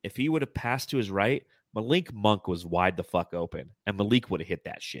left, if he would have passed to his right, Malik Monk was wide the fuck open, and Malik would have hit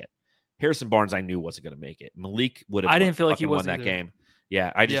that shit. Harrison Barnes, I knew wasn't going to make it. Malik would have. I didn't feel like he won that game.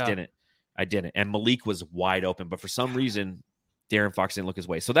 Yeah, I just didn't. I didn't. And Malik was wide open, but for some reason, De'Aaron Fox didn't look his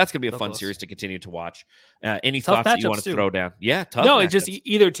way. So that's going to be a fun series to continue to watch. Any thoughts that you want to throw down? Yeah, tough. No, it's just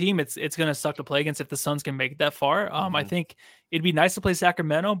either team. It's going to suck to play against if the Suns can make it that far. I think it'd be nice to play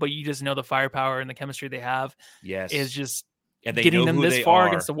Sacramento, but you just know the firepower and the chemistry they have. Yes, is just getting them this far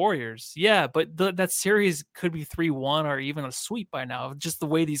against the Warriors. Yeah, but that series could be 3-1 or even a sweep by now. Just the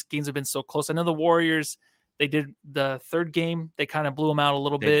way these games have been so close. I know the Warriors. They did the third game. They kind of blew them out a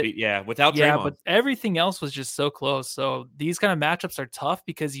little bit. Without Draymond. Yeah, but everything else was just so close. So these kind of matchups are tough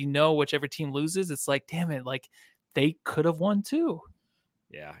because whichever team loses, it's like, damn it, like they could have won too.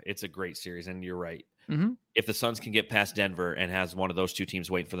 Yeah, it's a great series, and you're right. Mm-hmm. If the Suns can get past Denver and has one of those two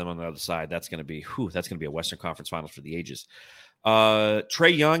teams waiting for them on the other side, that's going to be a Western Conference Finals for the ages.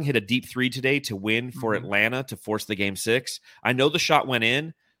 Trae Young hit a deep 3 today to win for Atlanta to force the Game 6. I know the shot went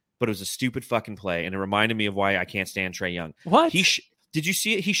in, but it was a stupid fucking play, and it reminded me of why I can't stand Trae Young. What? Did you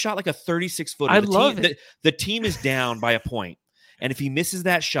see it? He shot like a 36-footer. I love it. The team is down by a point, and if he misses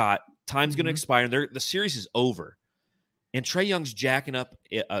that shot, time's going to expire, and the series is over. And Trae Young's jacking up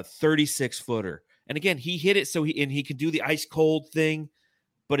a 36-footer. And again, he hit it he can do the ice cold thing,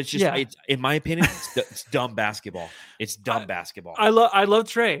 but it's just it's, in my opinion, it's dumb basketball. It's dumb basketball. I love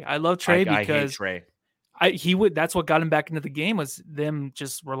Trae. I love Trae because I hate Trae. That's what got him back into the game was them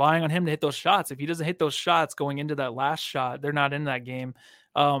just relying on him to hit those shots. If he doesn't hit those shots going into that last shot, they're not in that game.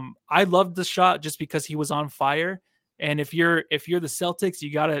 I loved the shot just because he was on fire. And if you're the Celtics,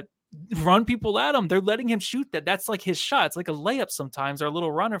 you gotta run people at him. They're letting him shoot that. That's like his shot. It's like a layup sometimes or a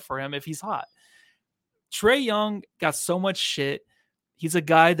little runner for him if he's hot. Trae Young got so much shit. He's a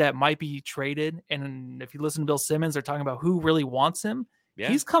guy that might be traded. And if you listen to Bill Simmons, they're talking about who really wants him. Yeah.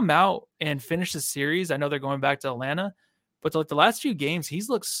 He's come out and finished the series. I know they're going back to Atlanta, but like the last few games, he's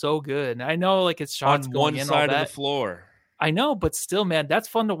looked so good. And I know like his shots on going one in side all of that. the floor. I know, but still, man, that's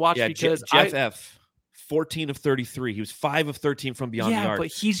fun to watch because Jeff F. 14 of 33. He was 5 of 13 from beyond the arc. But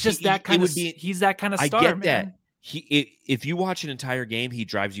he's just he's that kind of star. I get man. that. If you watch an entire game, he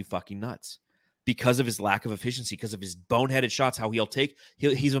drives you fucking nuts because of his lack of efficiency, because of his boneheaded shots. How he'll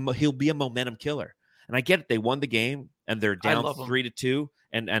be a momentum killer. And I get it. They won the game and they're down 3-2.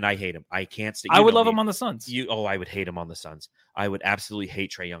 And I hate him. I can't stand. I would love him on the Suns. I would hate him on the Suns. I would absolutely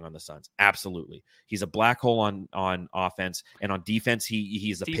hate Trae Young on the Suns. Absolutely, he's a black hole on offense, and on defense,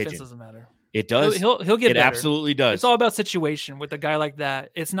 he's a pigeon. Defense doesn't matter. It does. He'll get. It better. Absolutely does. It's all about situation with a guy like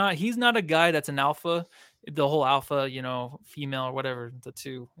that. It's not. He's not a guy that's an alpha. The whole alpha, female or whatever, the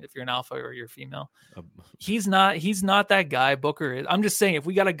two. If you're an alpha or you're female, he's not. He's not that guy. Booker is. I'm just saying, if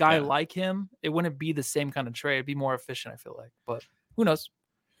we got a guy like him, it wouldn't be the same kind of trade. It'd be more efficient. I feel like, but who knows?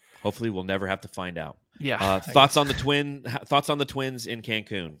 Hopefully, we'll never have to find out. Yeah. Thoughts on the Twins in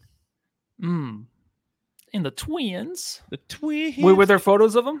Cancun? In the Twins. The Twins. Were there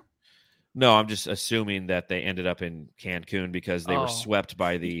photos of them? No, I'm just assuming that they ended up in Cancun because they were swept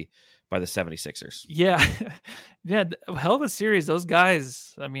by the 76ers. Yeah. Yeah. Hell of a series. Those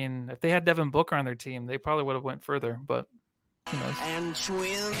guys. I mean, if they had Devin Booker on their team, they probably would have went further. But who knows? And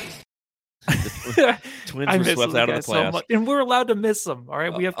Twins. Twins were swept out of the playoffs, so and we're allowed to miss them. All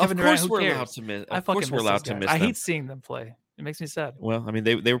right, we have Kevin Durant. Of course, we're allowed to miss. I hate seeing them play. It makes me sad. Well, I mean,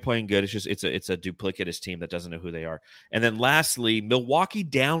 they were playing good. It's just it's a duplicitous team that doesn't know who they are. And then lastly, Milwaukee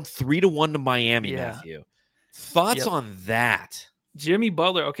down 3-1 to Miami. Yeah. Matthew, thoughts on that? Jimmy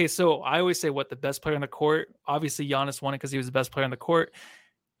Butler. Okay, so I always say what the best player on the court. Obviously, Giannis won it because he was the best player on the court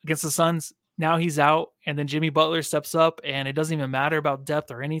against the Suns. Now he's out, and then Jimmy Butler steps up, and it doesn't even matter about depth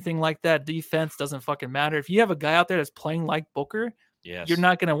or anything like that. Defense doesn't fucking matter. If you have a guy out there that's playing like Booker, yes, you're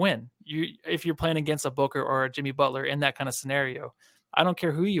not going to win. If you're playing against a Booker or a Jimmy Butler in that kind of scenario, I don't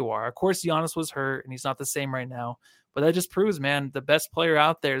care who you are. Of course, Giannis was hurt, and he's not the same right now. But that just proves, man, the best player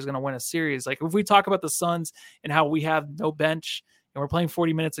out there is going to win a series. Like if we talk about the Suns and how we have no bench and we're playing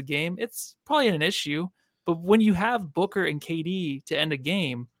 40 minutes a game, it's probably an issue. But when you have Booker and KD to end a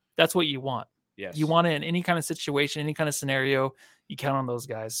game, that's what you want. Yes. You want it in any kind of situation, any kind of scenario, you count on those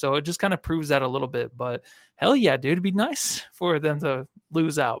guys. So it just kind of proves that a little bit. But hell yeah, dude, it'd be nice for them to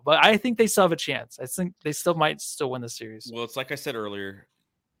lose out. But I think they still have a chance. I think they might win the series. Well, it's like I said earlier,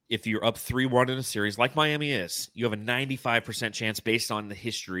 if you're up 3-1 in a series like Miami is, you have a 95% chance based on the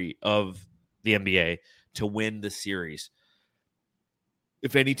history of the NBA to win the series.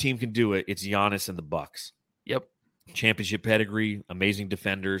 If any team can do it, it's Giannis and the Bucks. Yep. Championship pedigree, amazing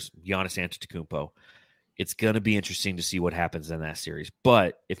defenders, Giannis Antetokounmpo. It's going to be interesting to see what happens in that series.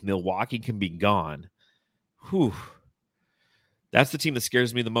 But if Milwaukee can be gone, that's the team that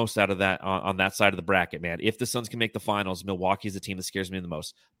scares me the most out of that on that side of the bracket, man. If the Suns can make the finals, Milwaukee is the team that scares me the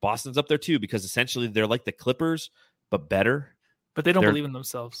most. Boston's up there too because essentially they're like the Clippers, but better. But they don't believe in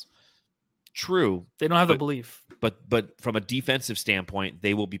themselves. True. They don't have the belief. But from a defensive standpoint,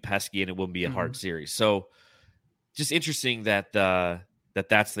 they will be pesky and it will be a hard series. So just interesting that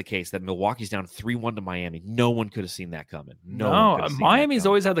that's the case, that Milwaukee's down 3-1 to Miami. No one could have seen that coming. No, Miami's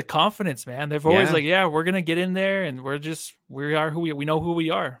always had the confidence, man. They've always we're going to get in there and we are who we know who we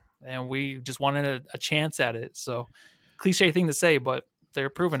are. And we just wanted a chance at it. So cliche thing to say, but they're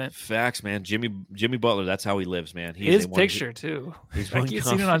proving it. Facts, man. Jimmy Butler, that's how he lives, man. His picture, too. He's I've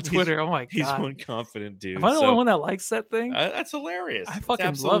seen it on Twitter. Oh, my God. He's one confident dude. Am I the only one that likes that thing? That's hilarious. I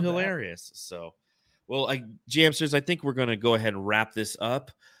fucking love hilarious. So, well, Jamsters, I think we're going to go ahead and wrap this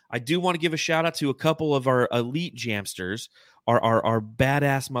up. I do want to give a shout out to a couple of our elite Jamsters, our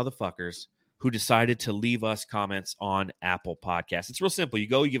badass motherfuckers who decided to leave us comments on Apple Podcasts. It's real simple. You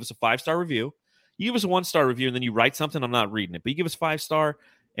go, you give us a 5-star review. You give us a 1-star review, and then you write something. I'm not reading it, but you give us 5-star,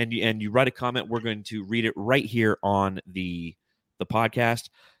 and you write a comment. We're going to read it right here on the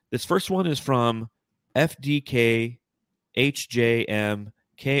podcast. This first one is from FDK HJM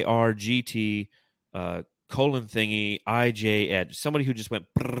KRGT colon thingy IJ Ed. Somebody who just went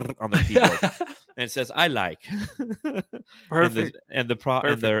on the keyboard and it says, "I like." Perfect. And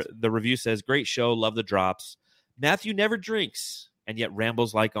the review says, "Great show, love the drops. Matthew never drinks and yet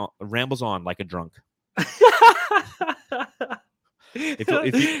rambles on like a drunk."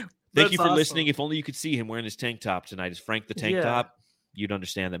 Thank you for listening. If only you could see him wearing his tank top tonight. Is Frank the tank top? You'd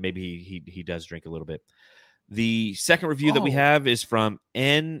understand that maybe he does drink a little bit. The second review that we have is from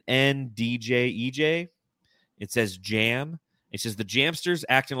NNDJEJ. It says Jam. It says the Jamsters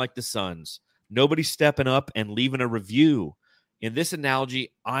acting like the Suns. Nobody stepping up and leaving a review. In this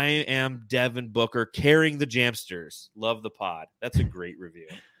analogy, I am Devin Booker carrying the Jamsters. Love the pod. That's a great review.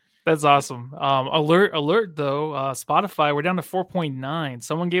 That's awesome. Alert though. Spotify, we're down to 4.9.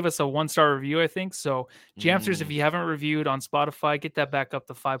 Someone gave us a 1-star review, I think. So Jamsters, if you haven't reviewed on Spotify, get that back up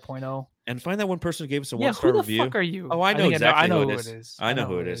to 5.0. And find that one person who gave us a 1-star review. Who the fuck are you? Oh, I know exactly who it is. I know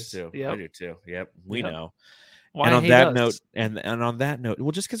who it is too. Yep. I do too. Yep. We know. Why and on that note, and on that note,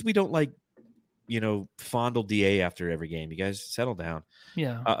 well, just because we don't fondle DA after every game, you guys settle down.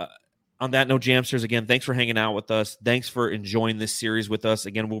 Yeah. On that note, Jamsters, again, thanks for hanging out with us. Thanks for enjoying this series with us.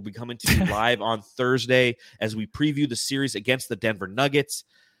 Again, we'll be coming to you live on Thursday as we preview the series against the Denver Nuggets.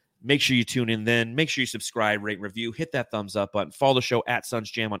 Make sure you tune in then. Make sure you subscribe, rate, review, hit that thumbs up button. Follow the show at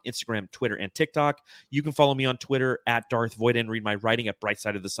SunsJam on Instagram, Twitter, and TikTok. You can follow me on Twitter at Darth Void and read my writing at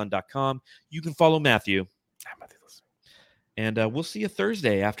brightsideofthesun.com. You can follow Matthew. And we'll see you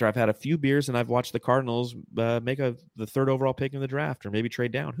Thursday after I've had a few beers and I've watched the Cardinals make the 3rd overall pick in the draft, or maybe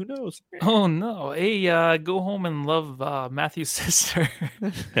trade down. Who knows? Oh, no. Hey, go home and love Matthew's sister.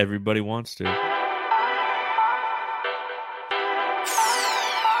 Everybody wants to.